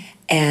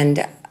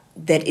 And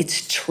that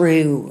it's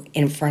true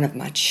in front of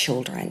my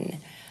children.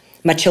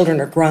 My children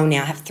are grown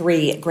now. I have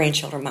 3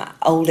 grandchildren. My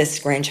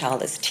oldest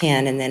grandchild is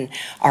 10, and then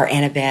our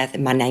Annabeth,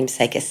 and my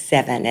namesake, is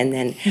 7. And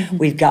then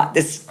we've got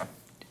this,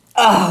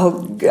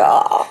 oh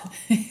God,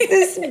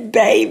 this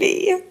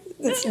baby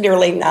that's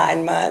nearly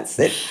 9 months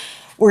that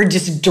we're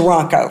just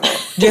drunk over.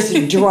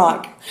 Just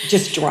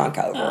drunk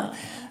over.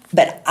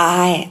 But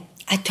I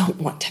don't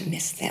want to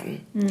miss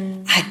them.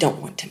 I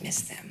don't want to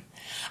miss them.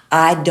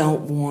 I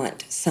don't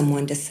want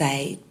someone to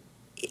say,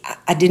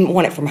 I didn't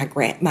want it for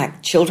my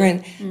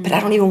children, but I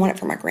don't even want it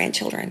for my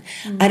grandchildren.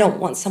 I don't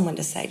want someone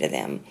to say to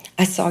them,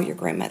 I saw your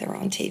grandmother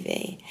on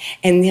TV,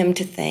 and them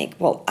to think,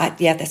 well,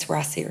 that's where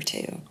I see her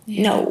too.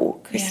 Yeah.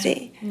 No,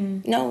 Christy,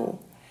 no.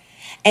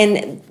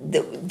 And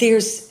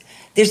there's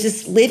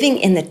this living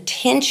in the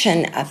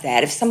tension of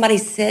that. If somebody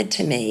said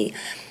to me,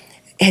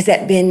 has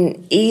that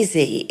been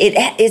easy?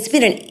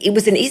 It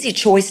was an easy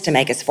choice to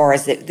make, as far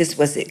as this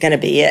was going to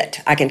be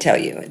it. I can tell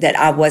you that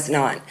I was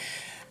not.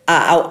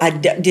 I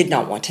did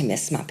not want to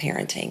miss my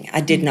parenting.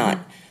 I did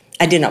not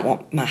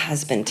want my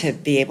husband to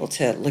be able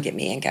to look at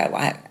me and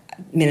go,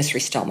 ministry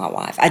stole my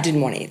wife. I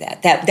didn't want any of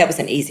that. That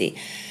wasn't easy.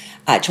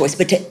 choice,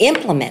 but to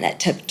implement it,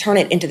 to turn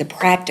it into the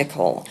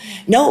practical.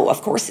 No,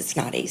 of course it's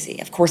not easy.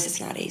 Of course it's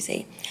not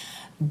easy.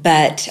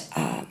 But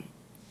I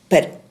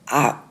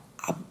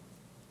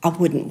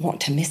wouldn't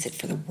want to miss it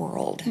for the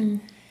world.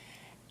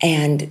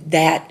 And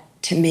that,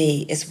 to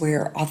me, is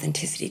where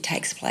authenticity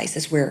takes place,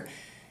 is where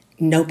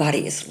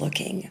nobody is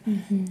looking.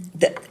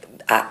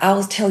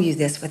 I'll tell you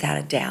this without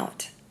a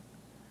doubt.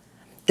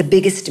 The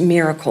biggest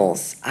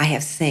miracles I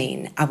have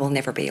seen, I will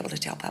never be able to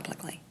tell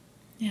publicly.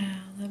 Yeah,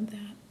 I love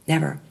that.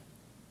 Never.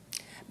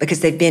 Because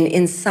they've been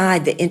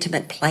inside the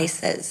intimate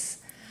places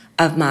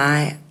of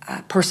my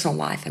personal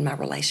life and my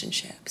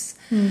relationships.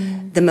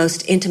 The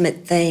most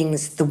intimate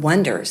things, the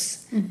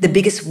wonders, the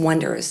biggest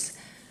wonders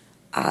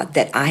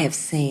that I have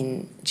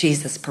seen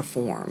Jesus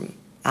perform,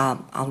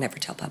 I'll never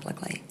tell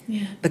publicly.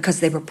 Because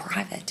they were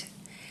private.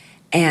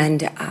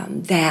 And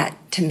that,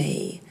 to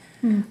me,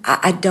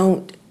 I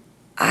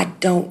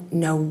don't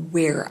know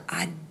where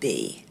I'd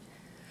be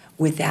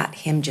without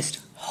him just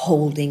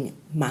holding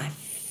my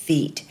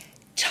feet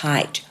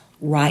tight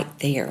right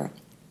there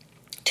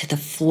to the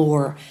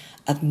floor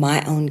of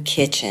my own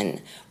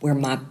kitchen where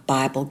my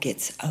Bible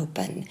gets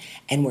open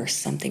and where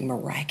something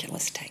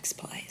miraculous takes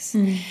place.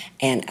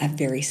 And a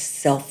very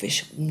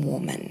selfish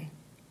woman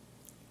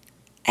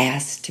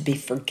asked to be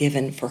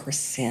forgiven for her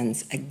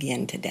sins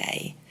again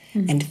today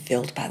and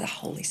filled by the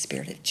Holy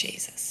Spirit of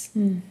Jesus.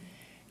 And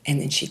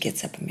then she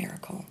gets up a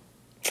miracle.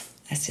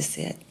 That's just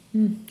it.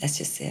 That's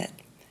just it.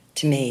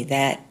 To me,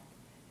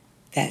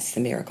 that's the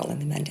miracle in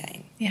the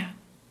mundane. Yeah.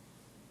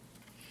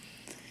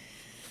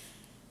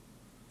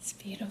 It's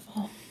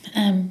beautiful.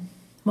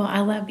 Well,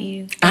 I love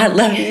you. I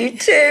love you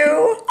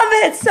too.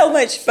 I've had so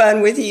much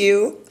fun with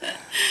you.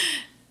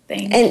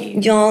 Thank And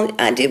you. y'all,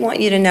 I do want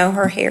you to know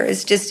her hair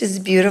is just as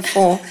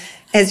beautiful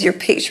as you're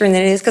picturing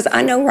that it is, because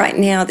I know right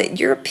now that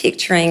you're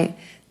picturing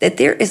that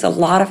there is a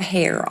lot of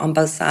hair on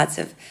both sides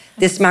of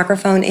this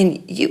microphone,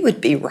 and you would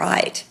be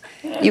right.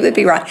 You would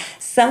be right.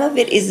 Some of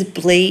it is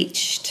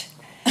bleached.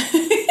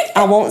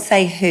 I won't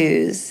say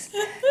whose,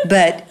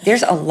 but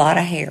there's a lot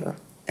of hair.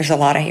 There's a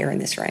lot of hair in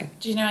this room.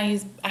 Do you know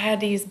I had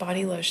to use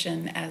body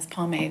lotion as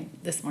pomade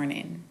this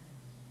morning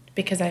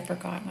because I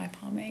forgot my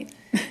pomade.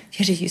 You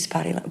had to use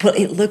body lotion. Well,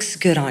 it looks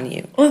good on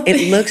you.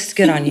 It looks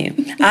good on you.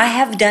 I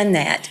have done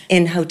that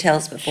in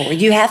hotels before.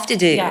 You have to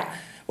do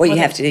what you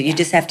have to do. You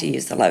just have to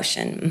use the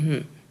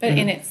lotion. But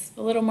and it's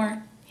a little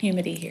more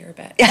humidity here,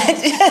 but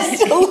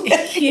Just a little,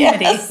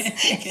 humidity. yes,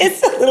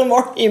 it's a little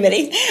more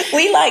humidity.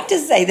 We like to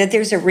say that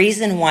there's a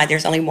reason why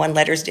there's only one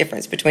letter's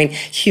difference between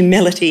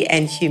humility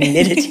and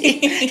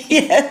humidity.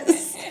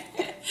 Yes.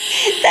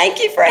 Thank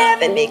you for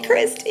having me,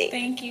 Christy.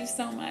 Thank you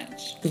so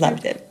much.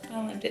 Loved it.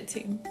 I loved it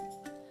too.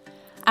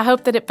 I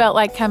hope that it felt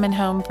like coming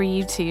home for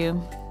you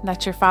too,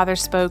 that your father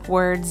spoke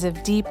words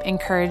of deep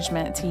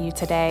encouragement to you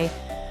today.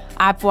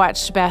 I've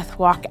watched Beth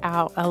walk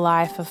out a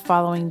life of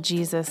following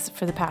Jesus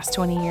for the past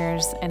 20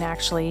 years, and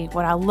actually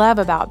what I love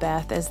about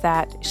Beth is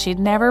that she'd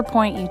never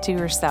point you to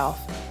herself.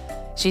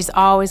 She's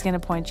always going to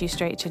point you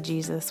straight to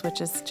Jesus,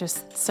 which is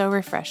just so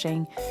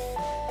refreshing.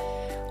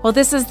 Well,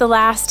 this is the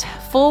last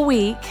full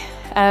week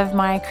of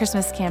my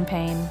Christmas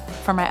campaign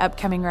for my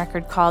upcoming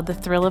record called The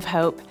Thrill of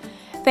Hope.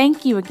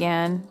 Thank you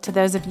again to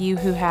those of you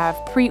who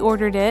have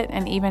pre-ordered it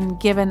and even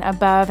given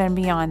above and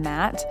beyond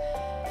that,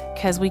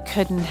 because we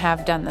couldn't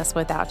have done this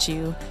without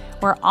you.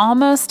 We're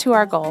almost to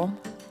our goal.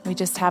 We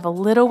just have a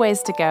little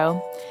ways to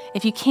go.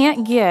 If you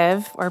can't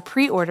give or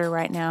pre-order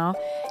right now,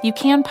 you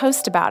can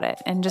post about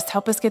it and just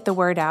help us get the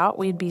word out.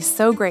 We'd be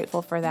so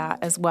grateful for that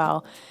as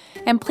well.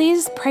 And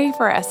please pray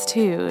for us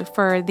too,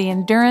 for the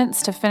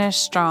endurance to finish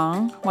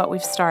strong, what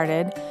we've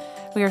started.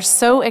 We are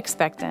so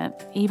expectant,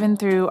 even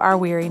through our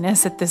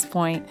weariness at this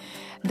point,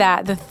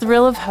 that the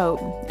thrill of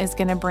hope is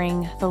going to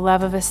bring the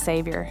love of a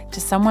Savior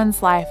to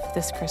someone's life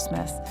this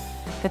Christmas,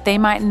 that they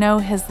might know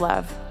His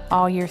love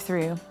all year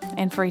through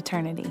and for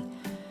eternity.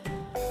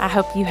 I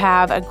hope you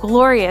have a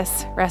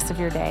glorious rest of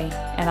your day,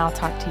 and I'll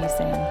talk to you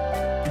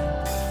soon.